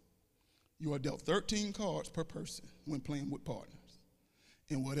spades, you are dealt 13 cards per person when playing with partners.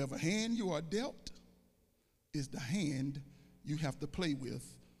 And whatever hand you are dealt is the hand you have to play with.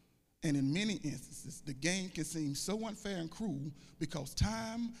 And in many instances, the game can seem so unfair and cruel because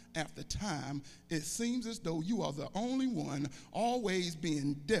time after time, it seems as though you are the only one always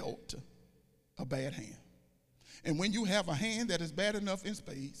being dealt a bad hand. And when you have a hand that is bad enough in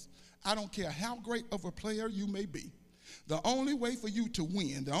spades, I don't care how great of a player you may be, the only way for you to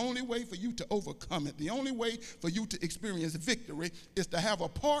win, the only way for you to overcome it, the only way for you to experience victory is to have a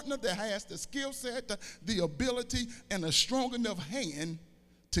partner that has the skill set, the ability, and a strong enough hand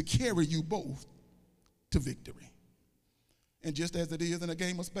to carry you both to victory. And just as it is in a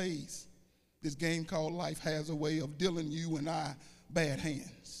game of spades, this game called life has a way of dealing you and I bad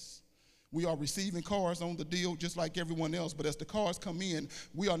hands. We are receiving cars on the deal just like everyone else, but as the cars come in,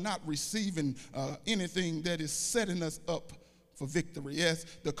 we are not receiving anything that is setting us up for victory. As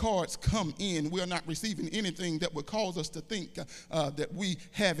the cards come in, we are not receiving anything that would cause us to think that we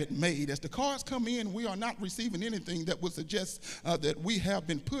have it made. As the cards come in, we are not receiving anything that would suggest that we have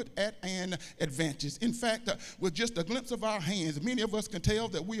been put at an advantage. In fact, with just a glimpse of our hands, many of us can tell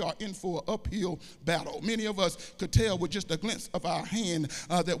that we are in for an uphill battle. Many of us could tell with just a glimpse of our hand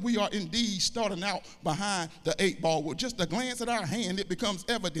that we are indeed starting out behind the 8 ball. With just a glance at our hand, it becomes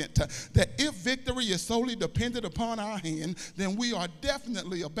evident that if victory is solely dependent upon our hand, then we are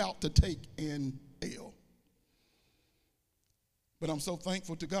definitely about to take an L. But I'm so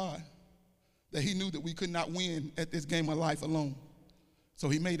thankful to God that he knew that we could not win at this game of life alone. So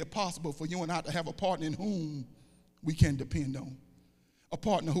he made it possible for you and I to have a partner in whom we can depend on. A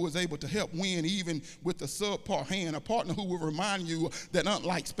partner who is able to help win even with the subpar hand. A partner who will remind you that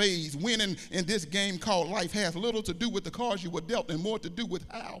unlike spades, winning in this game called life has little to do with the cards you were dealt and more to do with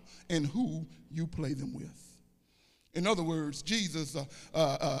how and who you play them with. In other words, Jesus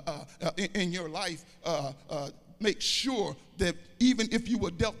in your life makes sure that even if you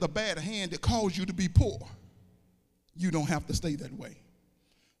were dealt a bad hand that caused you to be poor, you don't have to stay that way.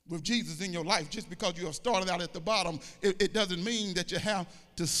 With Jesus in your life, just because you have started out at the bottom, it doesn't mean that you have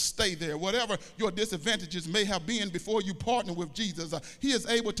to stay there. Whatever your disadvantages may have been before you partner with Jesus, he is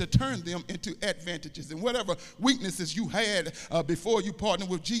able to turn them into advantages. And whatever weaknesses you had before you partner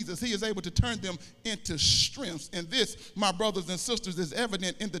with Jesus, he is able to turn them into strengths. And this, my brothers and sisters, is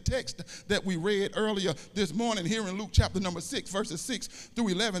evident in the text that we read earlier this morning here in Luke chapter number 6, verses 6 through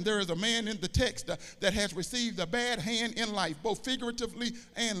 11. There is a man in the text that has received a bad hand in life, both figuratively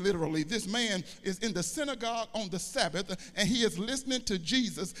and literally. This man is in the synagogue on the Sabbath, and he is listening to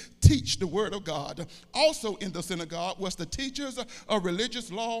Jesus teach the word of God. Also in the synagogue was the teachers of religious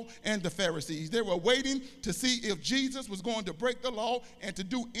law and the Pharisees. They were waiting to see if Jesus was going to break the law and to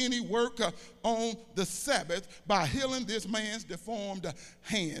do any work on the Sabbath by healing this man's deformed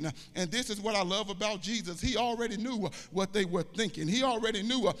hand. And this is what I love about Jesus. He already knew what they were thinking. He already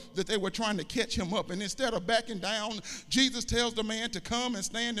knew that they were trying to catch him up. And instead of backing down, Jesus tells the man to come and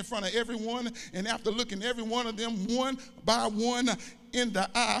stand in front of everyone. And after looking every one of them one by one in the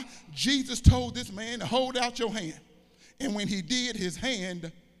eye, Jesus told this man to hold out your hand. And when he did, his hand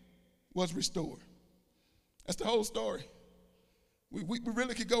was restored. That's the whole story. We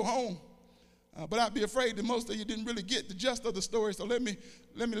really could go home, but I'd be afraid that most of you didn't really get the gist of the story. So let me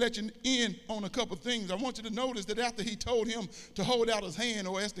let you in on a couple things. I want you to notice that after he told him to hold out his hand,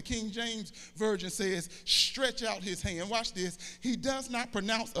 or as the King James Version says, stretch out his hand. Watch this. He does not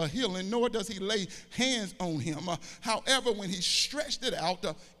pronounce a healing, nor does he lay hands on him. However, when he stretched it out,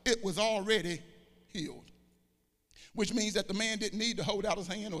 it was already healed, which means that the man didn't need to hold out his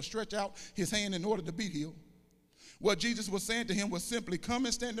hand or stretch out his hand in order to be healed. What Jesus was saying to him was simply, come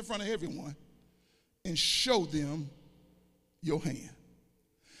and stand in front of everyone and show them your hand.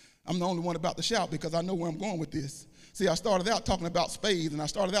 I'm the only one about to shout because I know where I'm going with this. See, I started out talking about spades and I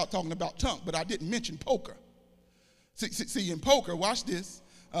started out talking about tunk, but I didn't mention poker. See, in poker, watch this.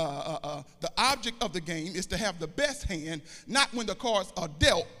 The object of the game is to have the best hand, not when the cards are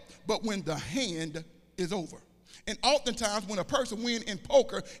dealt, but when the hand is over. And oftentimes when a person wins in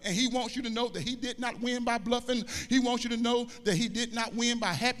poker and he wants you to know that he did not win by bluffing, he wants you to know that he did not win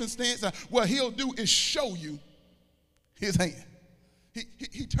by happenstance, what he'll do is show you his hand.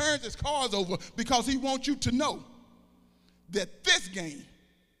 He turns his cards over because he wants you to know that this game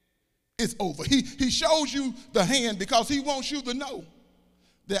is over. He shows you the hand because he wants you to know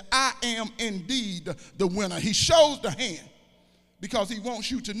that I am indeed the winner. He shows the hand because he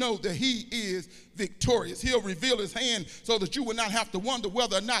wants you to know that he is victorious. He'll reveal his hand so that you will not have to wonder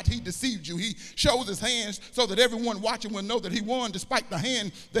whether or not he deceived you. He shows his hands so that everyone watching will know that he won despite the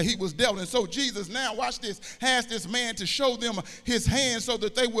hand that he was dealt. And so Jesus now, watch this, has this man to show them his hand so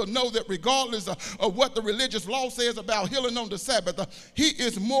that they will know that regardless of what the religious law says about healing on the Sabbath, he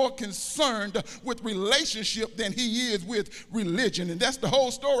is more concerned with relationship than he is with religion. And that's the whole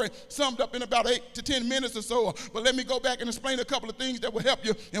story summed up in about 8 to 10 minutes or so. But let me go back and explain a couple of things that will help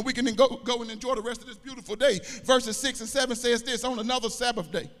you, and we can then go and enjoy the rest of this beautiful day. Verses 6 and 7 says this: on another Sabbath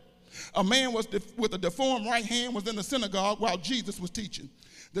day, a man with a deformed right hand was in the synagogue while Jesus was teaching.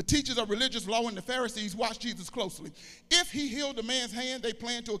 The teachers of religious law and the Pharisees watched Jesus closely. If he healed the man's hand, they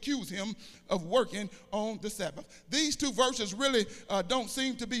planned to accuse him of working on the Sabbath. These two verses really don't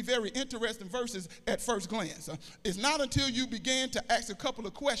seem to be very interesting verses at first glance. It's not until you begin to ask a couple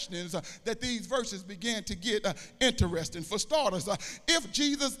of questions that these verses begin to get interesting. For starters, if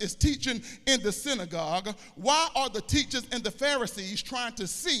Jesus is teaching in the synagogue, why are the teachers and the Pharisees trying to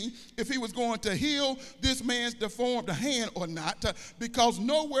see if he was going to heal this man's deformed hand or not? Because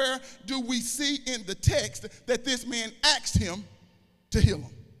nowhere do we see in the text that this man asked him to heal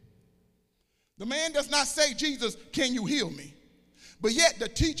him. The man does not say, Jesus, can you heal me? But yet the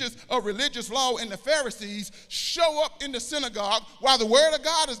teachers of religious law and the Pharisees show up in the synagogue while the word of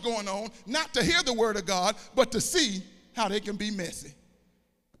God is going on, not to hear the word of God, but to see how they can be messy.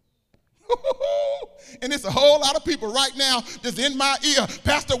 And it's a whole lot of people right now that's in my ear.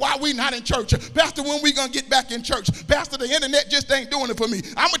 Pastor, why we not in church? Pastor, when we gonna get back in church? Pastor, the internet just ain't doing it for me.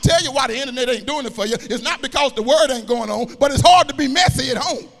 I'm gonna tell you why the internet ain't doing it for you. It's not because the word ain't going on, but it's hard to be messy at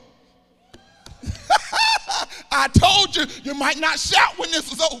home. I told you, you might not shout when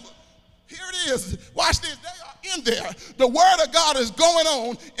this is over. Here it is. Watch this. They are in there. The word of God is going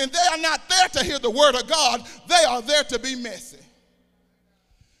on, and they are not there to hear the word of God. They are there to be messy.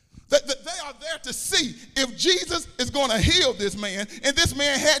 They are there to see if Jesus is going to heal this man, and this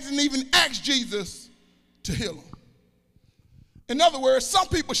man hasn't even asked Jesus to heal him. In other words, some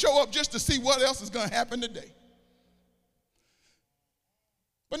people show up just to see what else is going to happen today.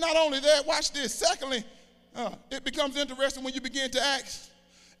 But not only that, watch this. Secondly, it becomes interesting when you begin to ask,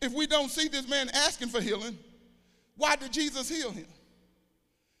 if we don't see this man asking for healing, why did Jesus heal him?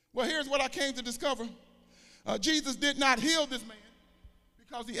 Well, here's what I came to discover. Jesus did not heal this man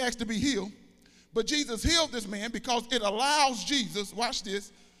because he asked to be healed, but Jesus healed this man because it allows Jesus, watch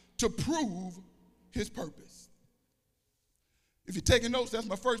this, to prove his purpose. If you're taking notes, that's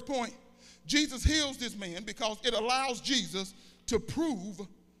my first point. Jesus heals this man because it allows Jesus to prove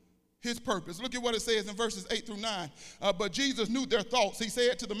his purpose. Look at what it says in verses 8 through 9. But Jesus knew their thoughts. He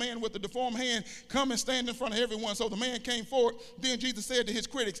said to the man with the deformed hand, come and stand in front of everyone. So the man came forward. Then Jesus said to his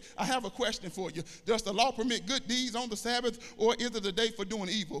critics, I have a question for you. Does the law permit good deeds on the Sabbath, or is it a day for doing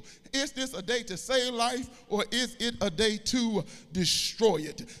evil? Is this a day to save life, or is it a day to destroy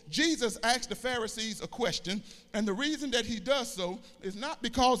it? Jesus asked the Pharisees a question, and the reason that he does so is not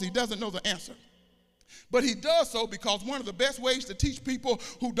because he doesn't know the answer. But he does so because one of the best ways to teach people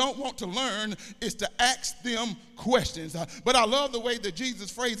who don't want to learn is to ask them questions. But I love the way that Jesus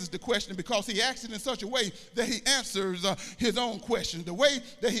phrases the question, because he asks it in such a way that he answers his own question. The way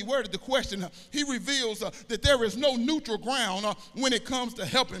that he worded the question, he reveals that there is no neutral ground when it comes to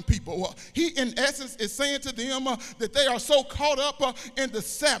helping people. He, in essence, is saying to them that they are so caught up in the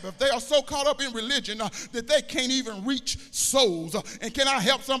Sabbath, they are so caught up in religion that they can't even reach souls. And can I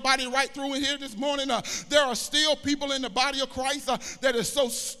help somebody right through in here this morning? There are still people in the body of Christ that are so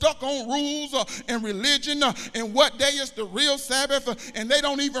stuck on rules and religion and what day is the real Sabbath, and they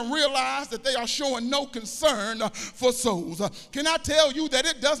don't even realize that they are showing no concern for souls. Can I tell you that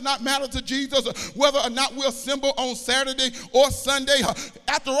it does not matter to Jesus whether or not we assemble on Saturday or Sunday?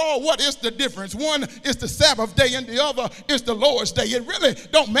 After all, what is the difference? One is the Sabbath day and the other is the Lord's day. It really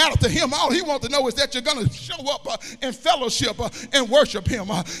don't matter to him. All he wants to know is that you're going to show up and fellowship and worship him.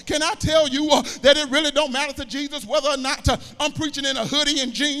 Can I tell you that it really don't matter to Jesus whether or not I'm preaching in a hoodie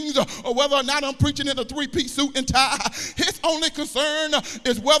and jeans or whether or not I'm preaching in a three-piece suit and tie? His only concern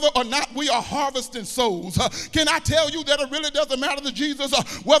is whether or not we are harvesting souls. Can I tell you that it really doesn't matter to Jesus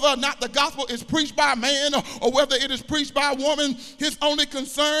whether or not the gospel is preached by a man or whether it is preached by a woman? His only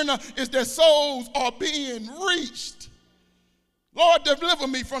concern is that souls are being reached. Lord, deliver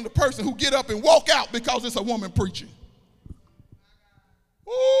me from the person who get up and walk out because it's a woman preaching.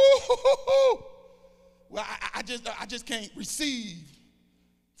 Ooh. Well, I just can't receive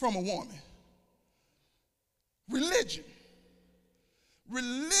from a woman. Religion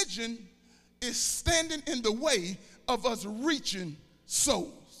is standing in the way of us reaching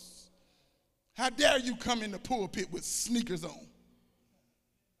souls. How dare you come in the pulpit with sneakers on?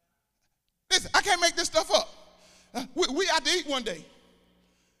 Listen, I can't make this stuff up. We out to eat one day.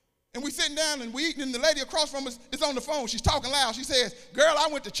 And we sitting down and we eating, and the lady across from us is on the phone. She's talking loud. She says, girl, I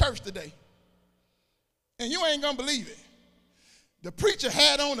went to church today. And you ain't going to believe it. The preacher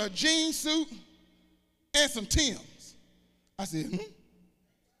had on a jean suit and some Timbs. I said,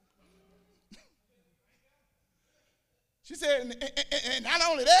 She said, and not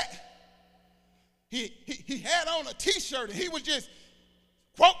only that, he had on a T-shirt, and he was just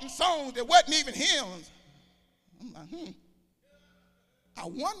quoting songs that wasn't even hymns. I'm like, I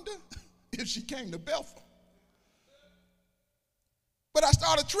wonder if she came to Belfort. But I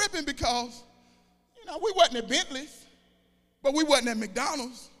started tripping because, we wasn't at Bentley's, but we wasn't at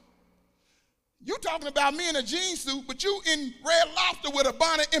McDonald's. You talking about me in a jean suit, but you in Red Lobster with a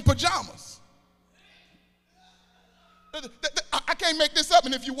bonnet and pajamas. I can't make this up,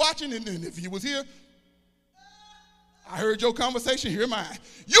 and if you're watching, and if you was here, I heard your conversation, hear mine.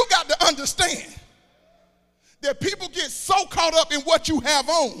 You got to understand that people get so caught up in what you have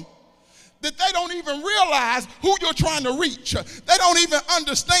on that they don't even realize who you're trying to reach. They don't even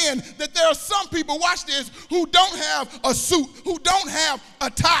understand that there are some people, watch this, who don't have a suit, who don't have a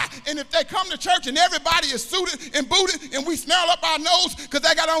tie. And if they come to church and everybody is suited and booted and we smell up our nose because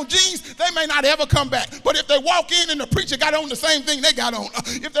they got on jeans, they may not ever come back. But if they walk in and the preacher got on the same thing they got on,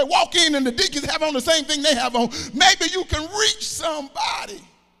 if they walk in and the deacons have on the same thing they have on, maybe you can reach somebody.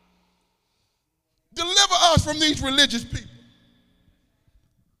 Deliver us from these religious people.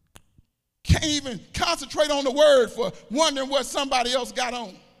 Can't even concentrate on the word for wondering what somebody else got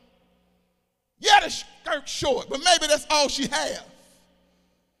on. Yeah, the skirt's short, but maybe that's all she has.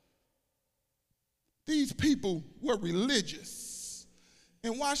 These people were religious.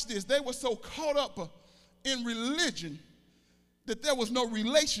 And watch this, they were so caught up in religion that there was no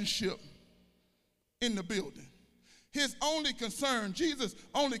relationship in the building. His only concern, Jesus'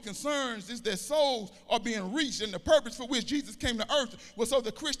 only concerns is that souls are being reached, and the purpose for which Jesus came to earth was so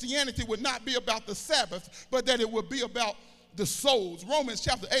that Christianity would not be about the Sabbath, but that it would be about the souls. Romans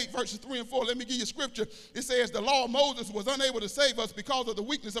chapter 8, verses 3 and 4. Let me give you scripture. It says, the law of Moses was unable to save us because of the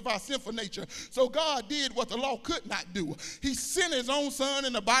weakness of our sinful nature. So God did what the law could not do. He sent his own son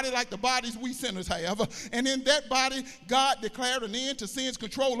in a body like the bodies we sinners have. And in that body, God declared an end to sin's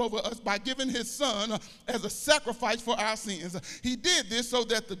control over us by giving his son as a sacrifice for our sins. He did this so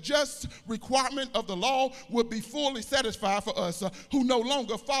that the just requirement of the law would be fully satisfied for us who no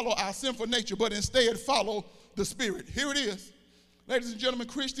longer follow our sinful nature, but instead follow the Spirit. Here it is. Ladies and gentlemen,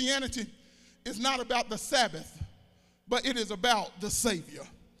 Christianity is not about the Sabbath, but it is about the Savior.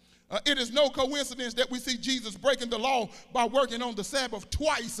 It is no coincidence that we see Jesus breaking the law by working on the Sabbath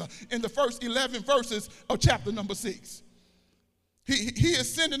twice in the first 11 verses of chapter number 6. He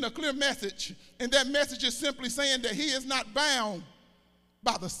is sending a clear message, and that message is simply saying that he is not bound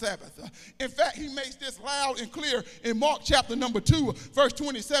by the Sabbath. In fact, he makes this loud and clear in Mark chapter number 2, verse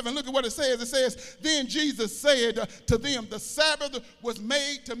 27. Look at what it says. It says, then Jesus said to them, the Sabbath was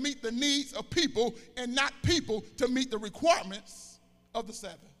made to meet the needs of people and not people to meet the requirements of the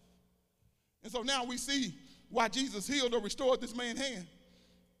Sabbath. And so now we see why Jesus healed or restored this man's hand.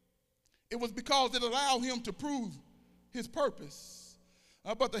 It was because it allowed him to prove his purpose.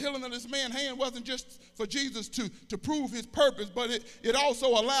 But the healing of this man's hand wasn't just for Jesus to prove his purpose, but it also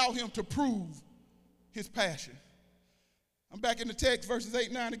allowed him to prove his passion. I'm back in the text, verses 8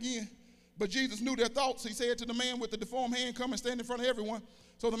 and 9 again. But Jesus knew their thoughts. He said to the man with the deformed hand, come and stand in front of everyone.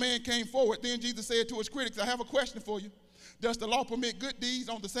 So the man came forward. Then Jesus said to his critics, I have a question for you. Does the law permit good deeds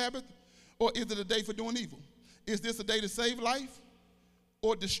on the Sabbath, or is it a day for doing evil? Is this a day to save life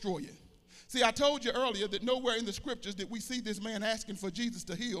or destroy it? See, I told you earlier that nowhere in the scriptures did we see this man asking for Jesus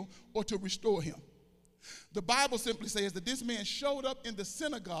to heal or to restore him. The Bible simply says that this man showed up in the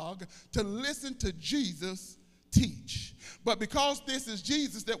synagogue to listen to Jesus teach. But because this is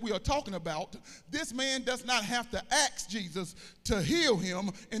Jesus that we are talking about, this man does not have to ask Jesus to heal him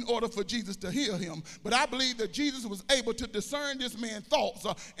in order for Jesus to heal him. But I believe that Jesus was able to discern this man's thoughts,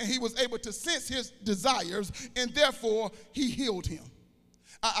 and he was able to sense his desires, and therefore he healed him.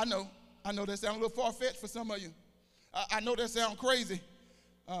 I know that sounds a little far-fetched for some of you. I know that sounds crazy.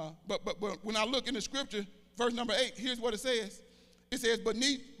 But when I look in the scripture, verse number 8, here's what it says. It says,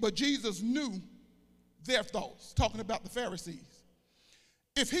 but Jesus knew their thoughts, talking about the Pharisees.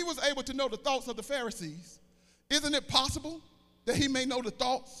 If he was able to know the thoughts of the Pharisees, isn't it possible that he may know the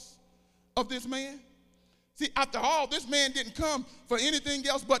thoughts of this man? See, after all, this man didn't come for anything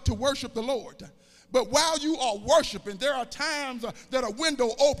else but to worship the Lord. But while you are worshiping, there are times that a window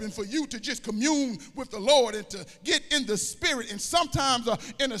open for you to just commune with the Lord and to get in the spirit. And sometimes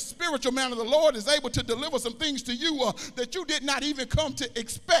in a spiritual manner, the Lord is able to deliver some things to you that you did not even come to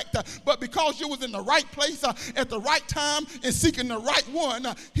expect. But because you was in the right place at the right time and seeking the right one,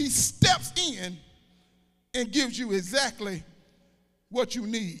 he steps in and gives you exactly what you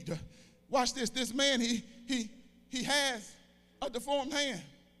need. Watch this. This man, he has a deformed hand.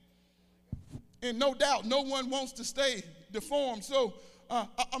 And no doubt, no one wants to stay deformed. So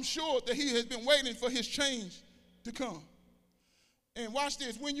I'm sure that he has been waiting for his change to come. And watch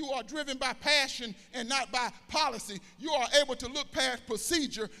this. When you are driven by passion and not by policy, you are able to look past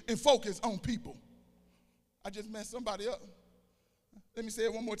procedure and focus on people. I just messed somebody up. Let me say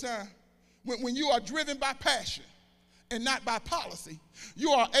it one more time. When you are driven by passion and not by policy.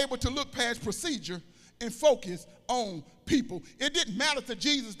 You are able to look past procedure and focus on people. It didn't matter to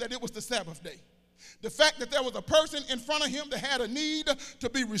Jesus that it was the Sabbath day. The fact that there was a person in front of him that had a need to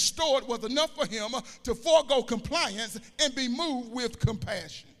be restored was enough for him to forego compliance and be moved with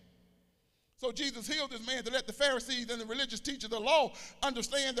compassion. So Jesus healed this man to let the Pharisees and the religious teachers of the law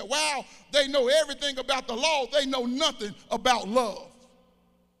understand that while they know everything about the law, they know nothing about love.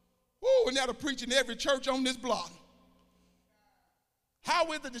 Woo, and that'll preach in every church on this block.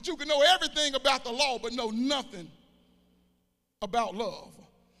 How is it that you can know everything about the law but know nothing about love?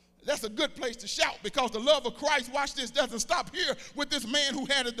 That's a good place to shout, because the love of Christ, watch this, doesn't stop here with this man who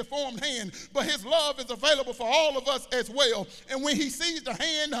had a deformed hand, but his love is available for all of us as well. And when he sees the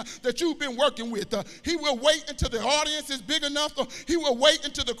hand that you've been working with, he will wait until the audience is big enough. He will wait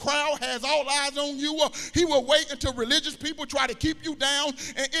until the crowd has all eyes on you. He will wait until religious people try to keep you down.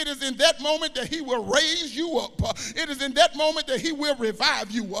 And it is in that moment that he will raise you up. It is in that moment that he will revive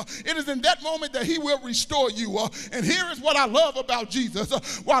you. It is in that moment that he will restore you. And here is what I love about Jesus.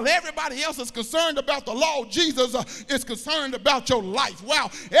 While everybody else is concerned about the law, Jesus is concerned about your life. While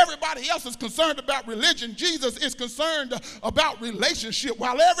everybody else is concerned about religion, Jesus is concerned about relationship.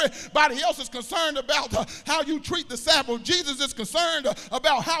 While everybody else is concerned about how you treat the Sabbath, Jesus is concerned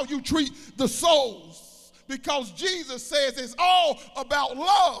about how you treat the souls. Because Jesus says it's all about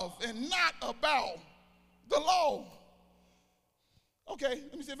love and not about the law. Okay,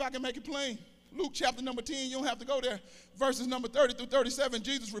 let me see if I can make it plain. Luke chapter number 10, you don't have to go there. Verses number 30 through 37,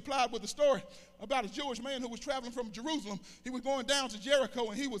 Jesus replied with a story about a Jewish man who was traveling from Jerusalem. He was going down to Jericho,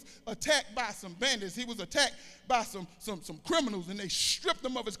 and he was attacked by some bandits. He was attacked by some criminals, and they stripped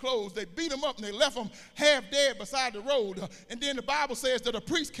him of his clothes. They beat him up, and they left him half dead beside the road. And then the Bible says that a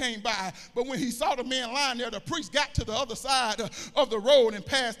priest came by, but when he saw the man lying there, the priest got to the other side of the road and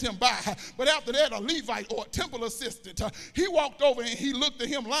passed him by. But after that, a Levite or a temple assistant, he walked over and he looked at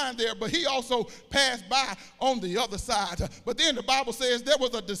him lying there, but he also passed by on the other side. But then the Bible says there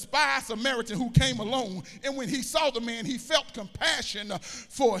was a despised Samaritan who came along, and when he saw the man, he felt compassion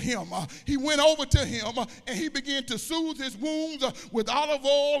for him. He went over to him and he began to soothe his wounds with olive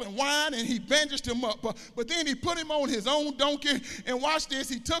oil and wine, and he bandaged him up. But then he put him on his own donkey, and watch this,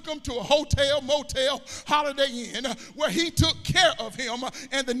 he took him to a hotel, motel, Holiday Inn, where he took care of him.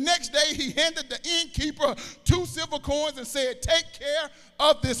 And the next day he handed the innkeeper 2 silver coins and said, "Take care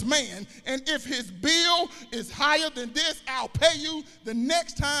of this man, and if his bill is higher than this, I'll pay you the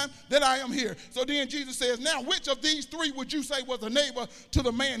next time that I am here." So then Jesus says, "Now which of these 3 would you say was a neighbor to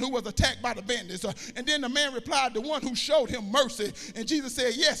the man who was attacked by the bandits?" And then the man replied, "The one who showed him mercy." And Jesus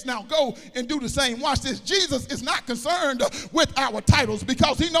said, "Yes, now go and do the same." Watch this. Jesus is not concerned with our titles,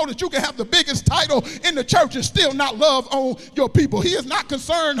 because he knows that you can have the biggest title in the church and still not love on your people. He is not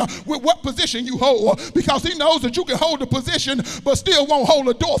concerned with what position you hold, because he knows that you can hold the position but still won't hold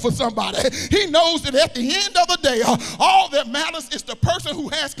a door for somebody. He knows that at the end of the day, all that matters is the person who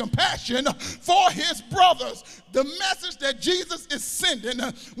has compassion for his brothers. The message that Jesus is sending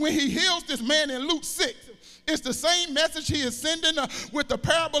when he heals this man in Luke 6, it's the same message he is sending with the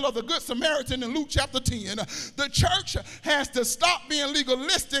parable of the Good Samaritan in Luke chapter 10. The church has to stop being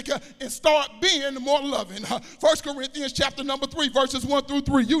legalistic and start being more loving. 1 Corinthians chapter number 3, verses 1 through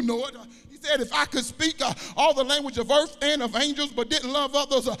 3, you know it. Said, if I could speak all the language of earth and of angels but didn't love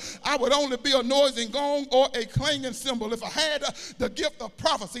others, I would only be a noising gong or a clanging cymbal. If I had the gift of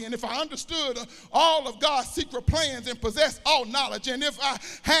prophecy, and if I understood all of God's secret plans and possessed all knowledge, and if I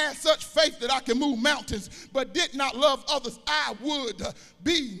had such faith that I could move mountains but did not love others, I would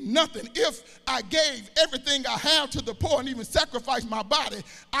be nothing. If I gave everything I have to the poor and even sacrificed my body,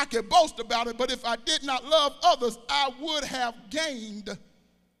 I could boast about it. But if I did not love others, I would have gained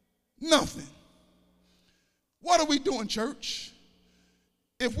nothing. What are we doing, church?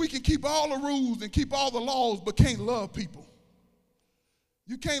 If we can keep all the rules and keep all the laws but can't love people.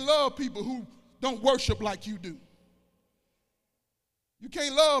 You can't love people who don't worship like you do. You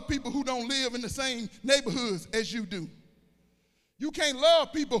can't love people who don't live in the same neighborhoods as you do. You can't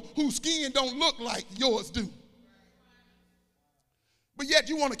love people whose skin don't look like yours do. But yet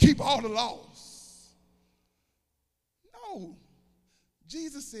you want to keep all the laws. No.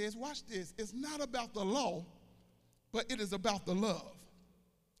 Jesus says, watch this, it's not about the law, but it is about the love.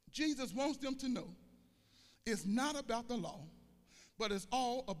 Jesus wants them to know it's not about the law, but it's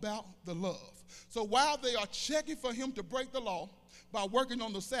all about the love. So while they are checking for him to break the law by working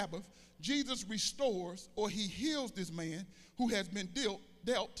on the Sabbath, Jesus restores or he heals this man who has been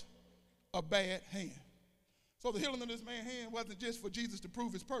dealt a bad hand. So the healing of this man's hand wasn't just for Jesus to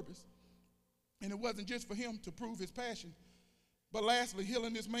prove his purpose, and it wasn't just for him to prove his passion. But lastly,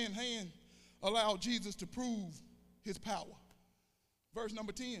 healing this man's hand allowed Jesus to prove his power. Verse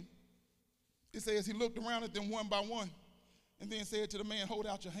number 10, it says he looked around at them one by one and then said to the man, hold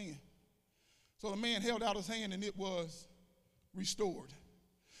out your hand. So the man held out his hand and it was restored.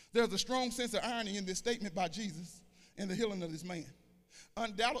 There's a strong sense of irony in this statement by Jesus and the healing of this man.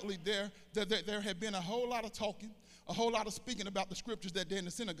 Undoubtedly, there had been a whole lot of talking, a whole lot of speaking about the scriptures that day in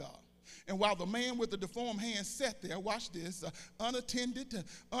the synagogue. And while the man with the deformed hand sat there, watch this, unattended,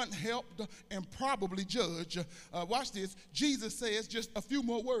 unhelped, and probably judged, watch this, Jesus says just a few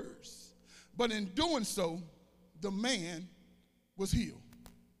more words. But in doing so, the man was healed.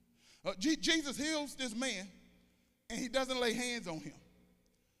 Jesus heals this man, and he doesn't lay hands on him.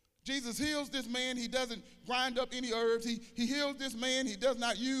 Jesus heals this man. He doesn't grind up any herbs. He heals this man. He does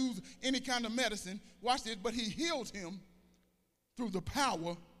not use any kind of medicine. Watch this, but he heals him through the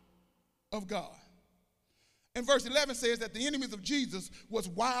power of God. And verse 11 says that the enemies of Jesus was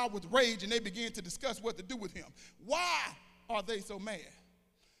wild with rage, and they began to discuss what to do with him. Why are they so mad?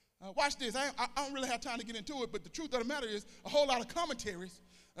 Watch this. I don't really have time to get into it, but the truth of the matter is a whole lot of commentaries,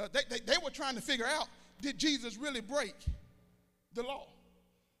 they were trying to figure out, did Jesus really break the law?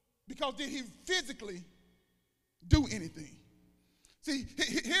 Because did he physically do anything? See,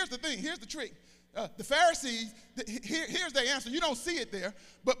 here's the thing. Here's the trick. The Pharisees, here's their answer. You don't see it there,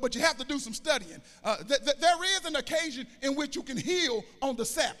 but you have to do some studying. There is an occasion in which you can heal on the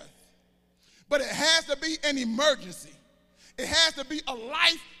Sabbath, but it has to be an emergency. It has to be a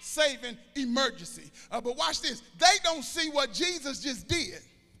life-saving emergency. But watch this. They don't see what Jesus just did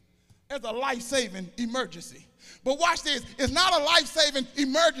as a life-saving emergency. But watch this. It's not a life-saving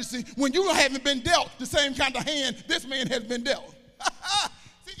emergency when you haven't been dealt the same kind of hand this man has been dealt.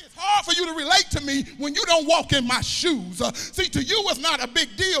 See, it's hard for you to relate to me when you don't walk in my shoes. See, to you it's not a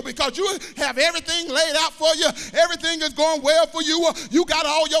big deal because you have everything laid out for you. Everything is going well for you. You got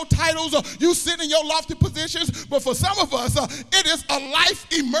all your titles. You sit in your lofty positions. But for some of us, it is a life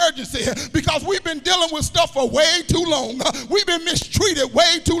emergency because we've been dealing with stuff for way too long. We've been mistreated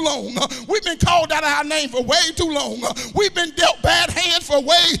way too long. We've been called out of our name for way too long. We've been dealt bad hands for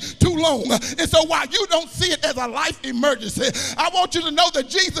way too long. And so while you don't see it as a life emergency, I want you to know that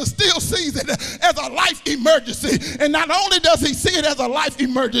Jesus still sees it as a life emergency. And not only does he see it as a life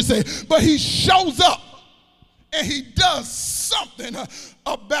emergency, but he shows up and he does something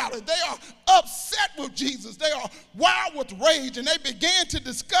about it. They are upset with Jesus. They are wild with rage, and they began to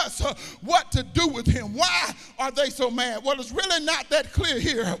discuss what to do with him. Why are they so mad? Well, it's really not that clear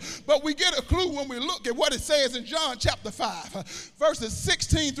here, but we get a clue when we look at what it says in John chapter 5, verses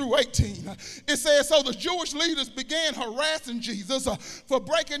 16 through 18. It says, so the Jewish leaders began harassing Jesus for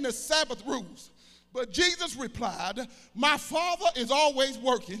breaking the Sabbath rules. But Jesus replied, my Father is always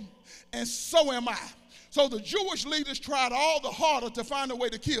working, and so am I. So the Jewish leaders tried all the harder to find a way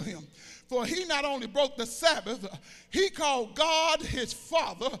to kill him. For he not only broke the Sabbath, he called God his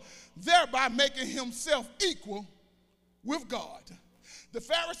Father, thereby making himself equal with God. The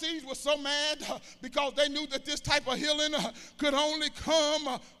Pharisees were so mad because they knew that this type of healing could only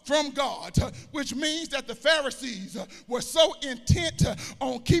come from God, which means that the Pharisees were so intent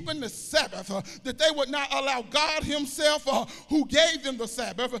on keeping the Sabbath that they would not allow God himself, who gave them the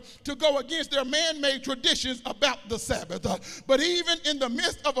Sabbath, to go against their man-made traditions about the Sabbath. But even in the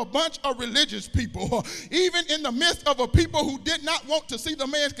midst of a bunch of religious people, even in the midst of a people who did not want to see the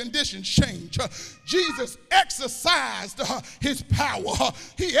man's condition change, Jesus exercised his power.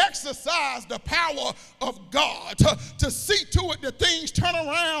 He exercised the power of God to see to it that things turn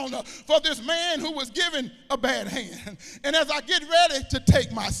around for this man who was given a bad hand. And as I get ready to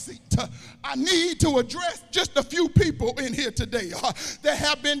take my seat, I need to address just a few people in here today that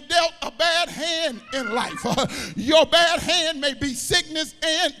have been dealt a bad hand in life. Your bad hand may be sickness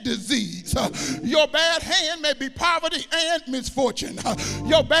and disease. Your bad hand may be poverty and misfortune.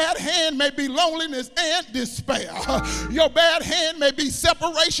 Your bad hand may be loneliness and despair. Your bad hand may be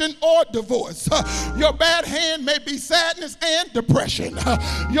separation or divorce. Your bad hand may be sadness and depression.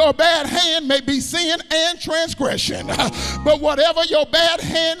 Your bad hand may be sin and transgression. But whatever your bad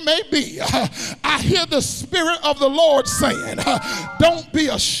hand may be, I hear the Spirit of the Lord saying, don't be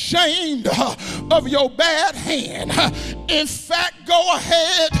ashamed of your bad hand. In fact, go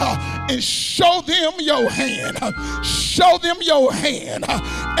ahead and show them your hand. Show them your hand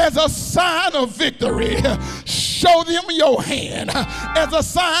as a sign of victory. Show them your hand as a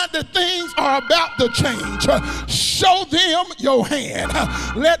sign that things are about to change. Show them your hand.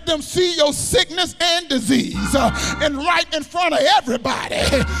 Let them see your sickness and disease. And right in front of everybody,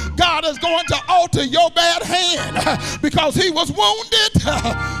 God is going to alter your bad hand because he was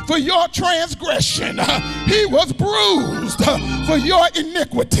wounded for your transgression. He was bruised for your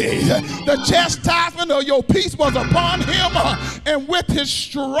iniquity. The chastisement of your peace was upon him, and with his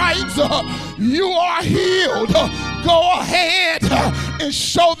stripes you are healed. Go ahead and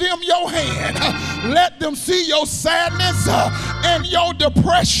show them your hand. Let them see your sadness and your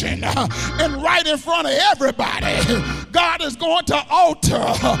depression. And right in front of everybody, God is going to alter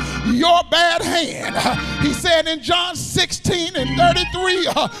your bad hand. He said in John 16 and 33,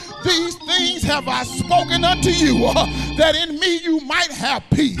 these things have I spoken unto you, that in me you might have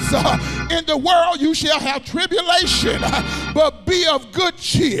peace. In the world you shall have tribulation, but be of good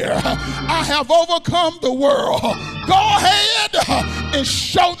cheer. I have overcome the world. Go ahead and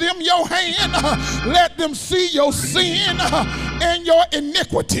show them your hand. Let them see your sin and your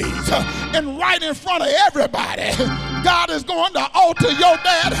iniquities. And right in front of everybody, God is going to alter your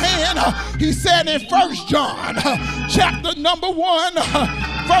bad hand. He said in 1 John chapter number 1,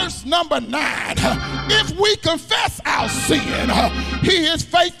 verse number 9, if we confess our sin, he is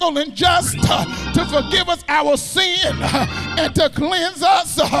faithful and just to forgive us our sin and to cleanse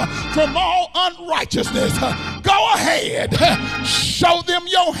us from all unrighteousness. Go ahead, show them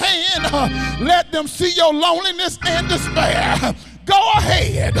your hand. Let them see your loneliness and despair. Go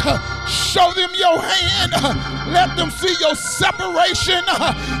ahead, show them your hand. Let them see your separation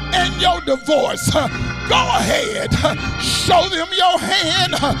and your divorce. Go ahead, show them your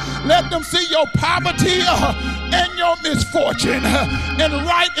hand. Let them see your poverty and your misfortune. And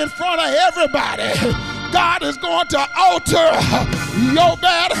right in front of everybody, God is going to alter your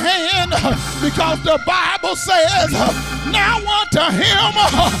bad hand, because the Bible says, now unto him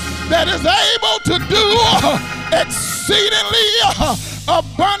that is able to do exceedingly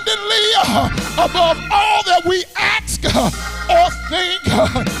abundantly above all that we ask or think,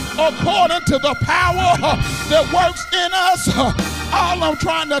 according to the power that works in us. All I'm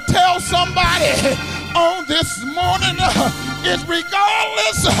trying to tell somebody on this morning is,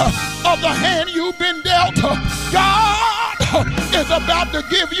 regardless of the hand you've been dealt, God is about to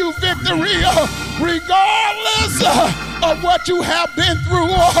give you victory. Regardless of what you have been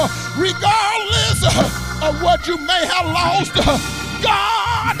through, regardless of what you may have lost,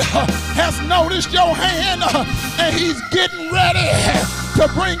 God has noticed your hand, and he's getting ready to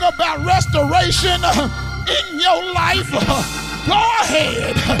bring about restoration in your life. Go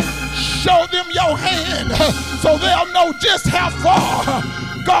ahead, show them your hand so they'll know just how far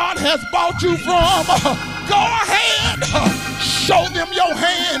God has brought you from. Go ahead, show them your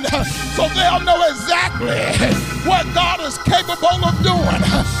hand so they'll know exactly what God is capable of doing.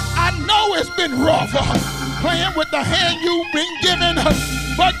 I know it's been rough playing with the hand you've been given,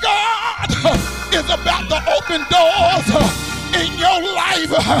 but God is about to open doors in your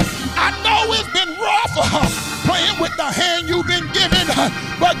life. I know it's been rough playing with the hand you've been given,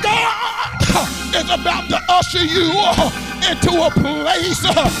 but God is about to usher you into a place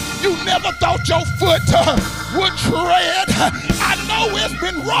you never thought your foot would tread. I know it's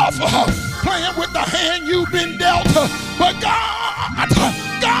been rough playing with the hand you've been dealt, but God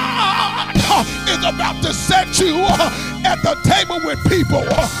is about to set you at the table with people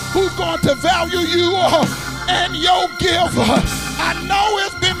who's going to value you and your gift. I know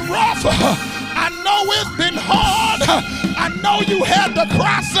it's been rough. I know it's been hard. I know you had to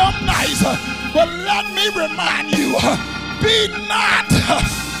cry some nights, but let me remind you, be not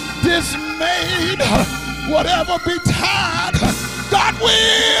dismayed. Whatever betide, God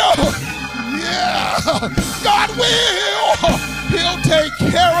will. Yeah, God will. He'll take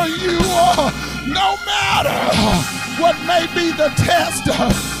care of you no matter what may be the test.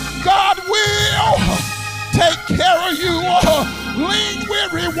 God will take care of you. Lean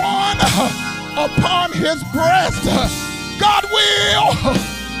weary one upon his breast. God will.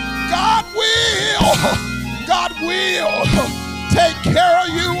 God will. God will take care of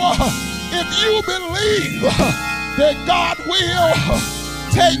you. If you believe that God will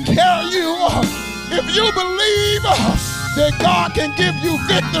take care of you, if you believe that God can give you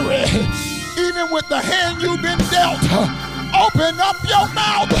victory, even with the hand you've been dealt, open up your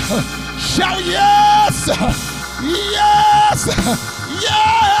mouth, shout yes, yes,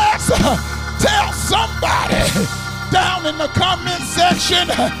 yes. Tell somebody down in the comment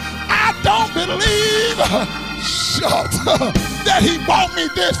section, I don't believe that he brought me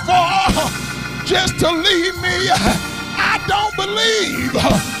this far just to leave me. I don't believe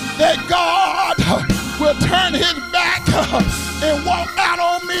that God will turn his back and walk out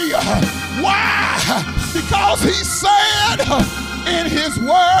on me. Why? Because he said in his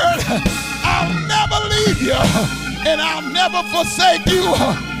word, I'll never leave you and I'll never forsake you.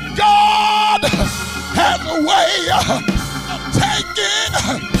 God has a way of taking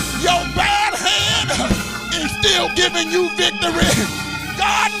your bad hand and still giving you victory.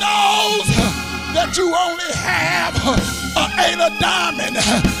 God knows that you only have an 8 of diamond,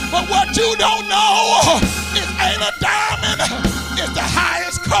 but what you don't know is 8 of diamond is the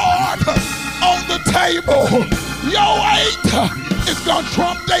highest card on the table. Your 8 is gonna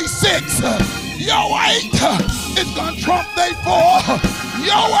trump day 6. Your 8 is gonna trump day 4.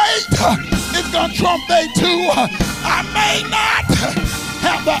 Your 8 is gonna trump day 2. I may not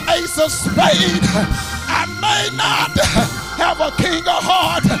have the ace of spades. I may not have a king of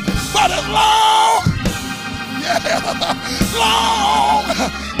hearts, but as long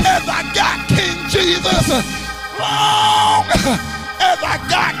as I got King Jesus, long as I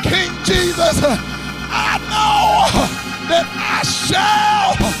got King Jesus, I know that I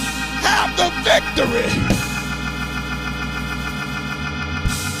shall have the victory.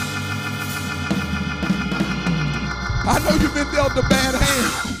 I know you've been dealt a bad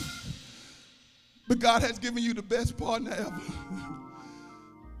hand, but God has given you the best partner ever.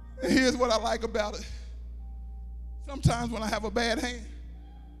 And here's what I like about it. Sometimes when I have a bad hand,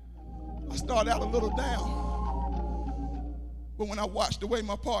 I start out a little down. But when I watch the way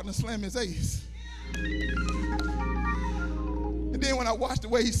my partner slam his ace, and then when I watch the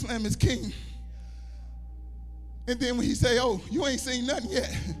way he slam his king, and then when he say, oh, you ain't seen nothing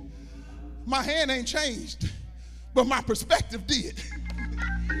yet, my hand ain't changed, but my perspective did.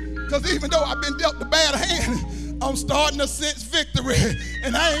 Because even though I've been dealt the bad hand, I'm starting to sense victory.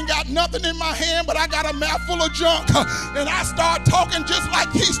 And I ain't got nothing in my hand, but I got a mouth full of junk. And I start talking just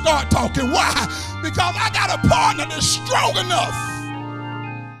like he start talking. Why? Because I got a partner that's strong enough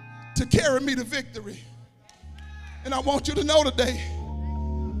to carry me to victory. And I want you to know today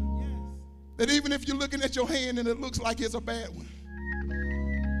that even if you're looking at your hand and it looks like it's a bad one,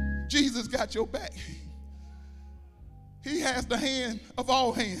 Jesus got your back. He has the hand of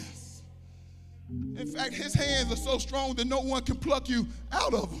all hands. In fact, his hands are so strong that no one can pluck you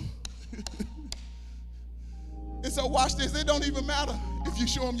out of them. And so watch this. It don't even matter if you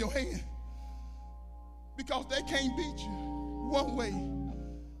show them your hand, because they can't beat you one way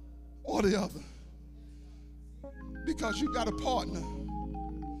or the other, because you got a partner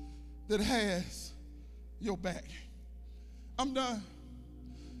that has your back. I'm done.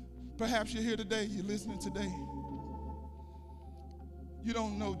 Perhaps you're here today, you're listening today. You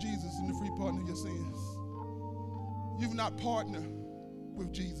don't know Jesus in the free pardon of your sins. You've not partnered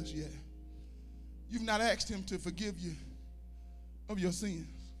with Jesus yet. You've not asked him to forgive you of your sins.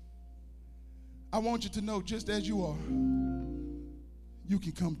 I want you to know, just as you are, you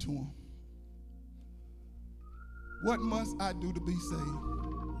can come to him. What must I do to be saved?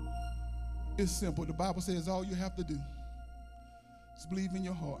 It's simple. The Bible says all you have to do is believe in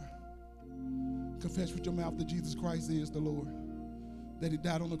your heart, confess with your mouth that Jesus Christ is the Lord, that he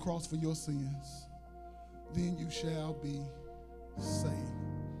died on the cross for your sins. Then you shall be saved.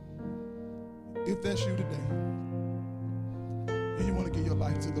 If that's you today, and you want to give your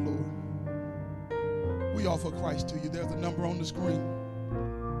life to the Lord, we offer Christ to you. There's a number on the screen,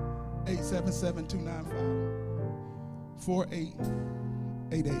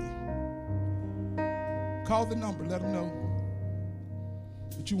 877-295-4888. Call the number, let them know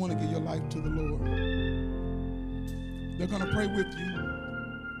that you want to give your life to the Lord. They're going to pray with you.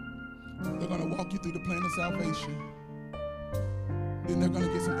 They're going to walk you through the plan of salvation. Then they're going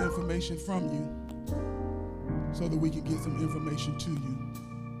to get some information from you so that we can get some information to you.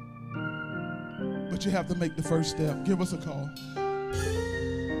 But you have to make the first step. Give us a call.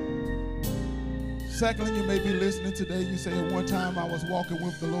 Secondly, you may be listening today. You say, at one time I was walking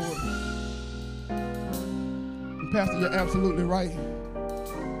with the Lord. And Pastor, you're absolutely right.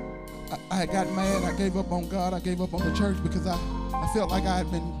 I had gotten mad. I gave up on God. I gave up on the church because I felt like I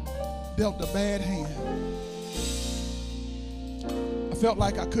had been dealt a bad hand. I felt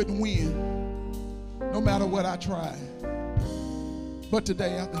like I couldn't win no matter what I tried. But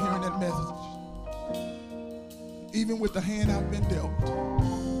today, after hearing that message, even with the hand I've been dealt,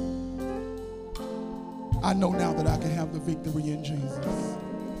 I know now that I can have the victory in Jesus.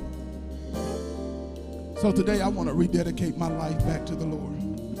 So today, I want to rededicate my life back to the Lord.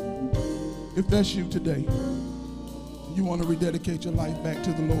 If that's you today, you want to rededicate your life back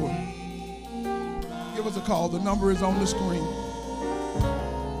to the Lord, give us a call. The number is on the screen,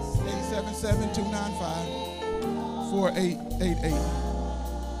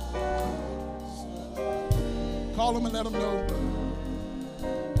 877-295-4888. Call them and let them know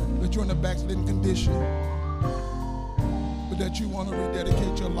that you're in a backslidden condition, but that you want to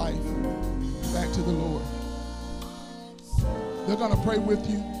rededicate your life back to the Lord. They're going to pray with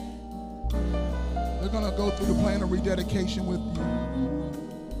you. They're going to go through the plan of rededication with you.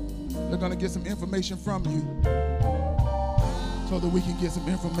 They're going to get some information from you so that we can get some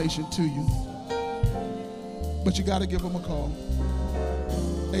information to you. But you got to give them a call.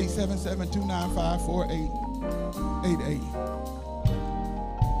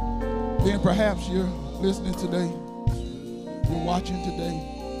 877-295-4888. Then perhaps you're listening today, you're watching today.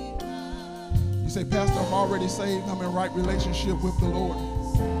 You say, Pastor, I'm already saved. I'm in right relationship with the Lord.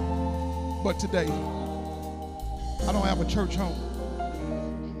 But today, I don't have a church home.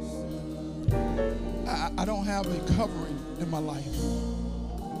 I don't have a covering in my life.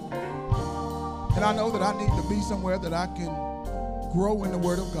 And I know that I need to be somewhere that I can grow in the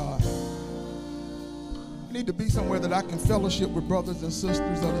Word of God. I need to be somewhere that I can fellowship with brothers and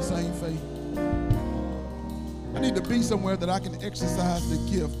sisters of the same faith. I need to be somewhere that I can exercise the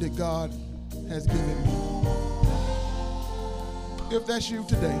gift that God has given me. If that's you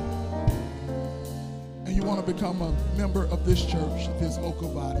today, and you want to become a member of this church, this local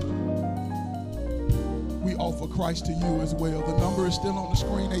body, we offer Christ to you as well. The number is still on the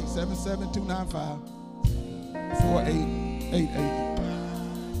screen,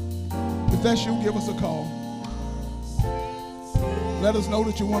 877-295-4888. If that's you, give us a call. Let us know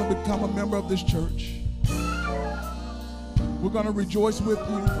that you want to become a member of this church. We're going to rejoice with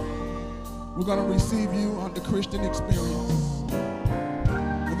you. We're going to receive you on the Christian experience.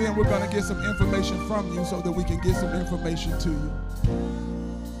 And then we're going to get some information from you so that we can get some information to you.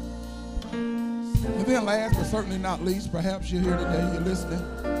 And then last but certainly not least, perhaps you're here today, you're listening.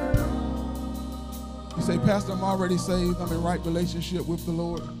 You say, Pastor, I'm already saved. I'm in right relationship with the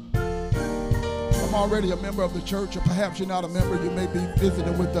Lord. I'm already a member of the church, or perhaps you're not a member. You may be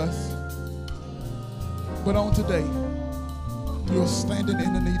visiting with us. But on today, you're standing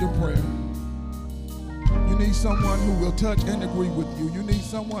in the need of prayer. You need someone who will touch and agree with you. You need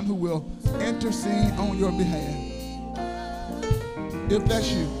someone who will intercede on your behalf. If that's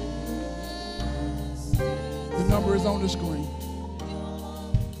you, the number is on the screen.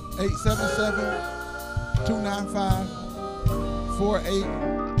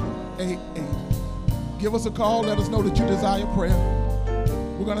 877-295-4888. Give us a call. Let us know that you desire prayer.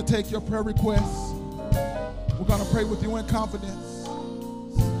 We're going to take your prayer requests. We're going to pray with you in confidence.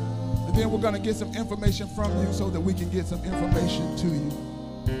 And then we're going to get some information from you so that we can get some information to you.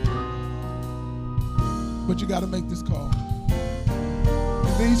 But you got to make this call.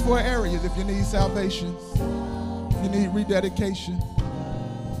 In these 4 areas, if you need salvation, if you need rededication,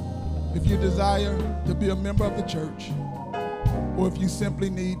 if you desire to be a member of the church, or if you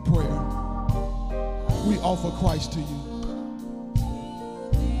simply need prayer, we offer Christ to you.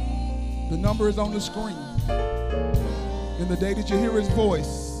 The number is on the screen. In the day that you hear his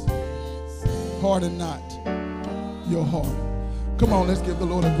voice, harden not your heart. Come on, let's give the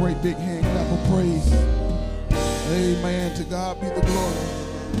Lord a great big hand clap of praise. Amen. To God be the glory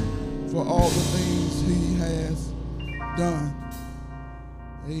for all the things he has done.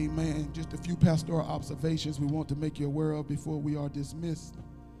 Amen. Just a few pastoral observations we want to make you aware of before we are dismissed.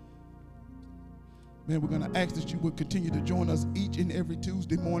 Man, we're going to ask that you would continue to join us each and every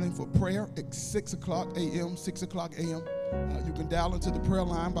Tuesday morning for prayer at 6 o'clock a.m., 6 o'clock a.m. You can dial into the prayer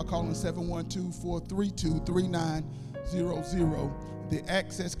line by calling 712-432-3900. The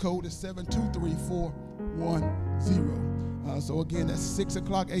access code is 723410. So again, that's 6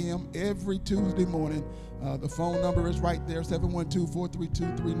 o'clock a.m. every Tuesday morning. The phone number is right there,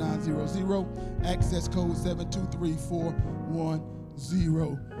 712-432-3900. Access code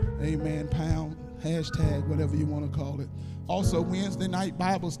 723410. Amen. Pound. Hashtag, whatever you want to call it. Also, Wednesday night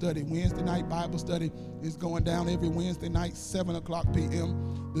Bible study. Wednesday night Bible study is going down every Wednesday night, 7 o'clock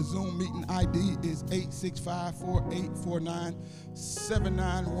p.m. The Zoom meeting ID is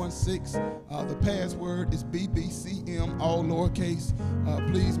 865-4849-7916. The password is BBCM, all lowercase.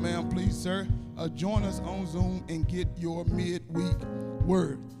 Please, ma'am, please, sir, join us on Zoom and get your midweek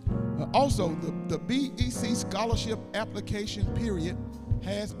word. Also, the BEC scholarship application period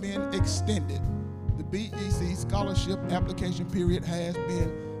has been extended. The BEC scholarship application period has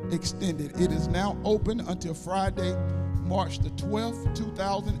been extended. It is now open until Friday, March the 12th,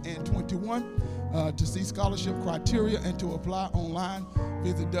 2021. To see scholarship criteria and to apply online,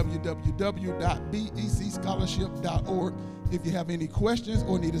 visit www.becscholarship.org. If you have any questions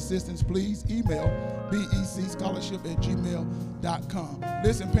or need assistance, please email becscholarship@gmail.com.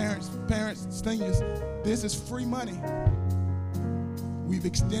 Listen, parents, seniors, this is free money. We've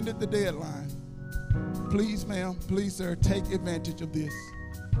extended the deadline. Please, ma'am, please, sir, take advantage of this.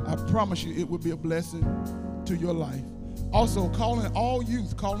 I promise you it will be a blessing to your life. Also, calling all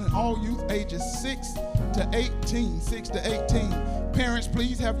youth ages 6 to 18. Parents,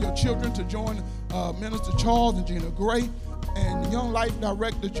 please have your children to join Minister Charles and Gina Gray, and Young Life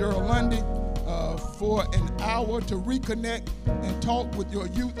Director Gerald Lundy for an hour to reconnect and talk with your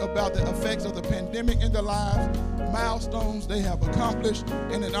youth about the effects of the pandemic in their lives, milestones they have accomplished,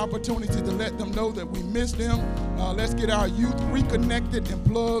 and an opportunity to let them know that we miss them. Let's get our youth reconnected and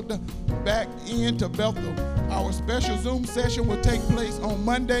plugged back into Bethel. Our special Zoom session will take place on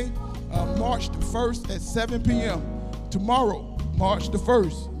Monday, March the 1st at 7 p.m. Tomorrow, March the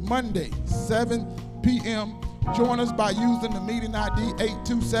 1st, Monday, 7 p.m. Join us by using the meeting ID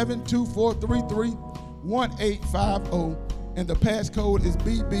 827-2433-1850, and the passcode is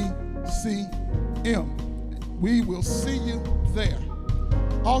BBCM. We will see you there.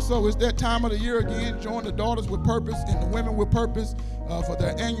 Also, it's that time of the year again. Join the Daughters with Purpose and the Women with Purpose for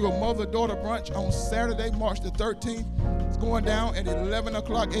their annual Mother-Daughter Brunch on Saturday, March the 13th. It's going down at 11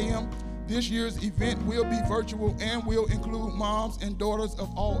 o'clock a.m. This year's event will be virtual and will include moms and daughters of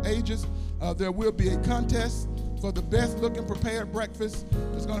all ages. There will be a contest for the best looking prepared breakfast.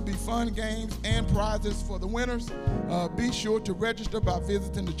 There's going to be fun games and prizes for the winners. Be sure to register by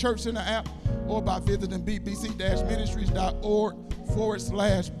visiting the Church Center app or by visiting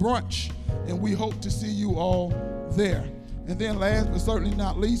bbc-ministries.org/brunch. And we hope to see you all there. And then last but certainly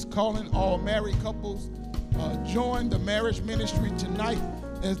not least, calling all married couples, join the marriage ministry tonight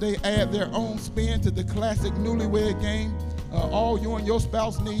as they add their own spin to the classic newlywed game. All you and your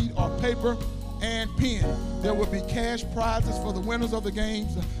spouse need are paper and pen. There will be cash prizes for the winners of the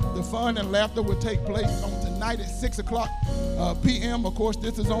games. The fun and laughter will take place on tonight at 6 o'clock p.m. Of course,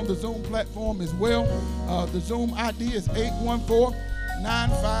 this is on the Zoom platform as well. The Zoom ID is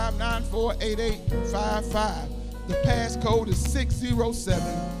 814-9594-8855. The passcode is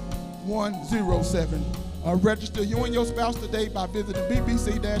 607107. Register you and your spouse today by visiting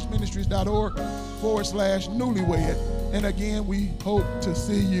bbc-ministries.org/newlywed. And again, we hope to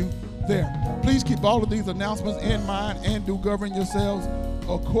see you there. Please keep all of these announcements in mind and do govern yourselves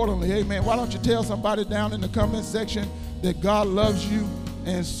accordingly. Amen. Why don't you tell somebody down in the comment section that God loves you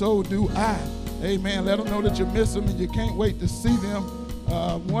and so do I. Amen. Let them know that you miss them and you can't wait to see them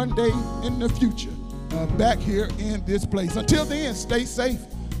one day in the future back here in this place. Until then, stay safe.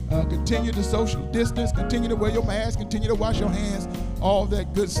 Continue to social distance, continue to wear your mask, continue to wash your hands, all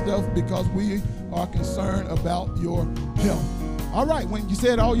that good stuff, because we are concerned about your health. All right, when you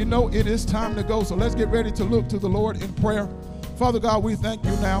said all you know, it is time to go. So let's get ready to look to the Lord in prayer. Father God, we thank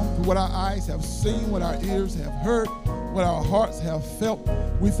you now for what our eyes have seen, what our ears have heard, what our hearts have felt.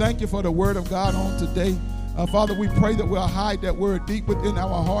 We thank you for the word of God on today. Father, we pray that we'll hide that word deep within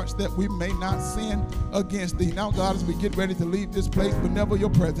our hearts that we may not sin against thee. Now, God, as we get ready to leave this place, but never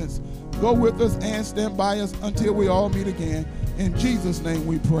your presence, go with us and stand by us until we all meet again. In Jesus' name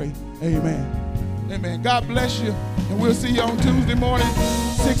we pray. Amen. Amen. God bless you, and we'll see you on Tuesday morning,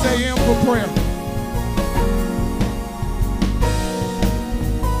 6 a.m. for prayer.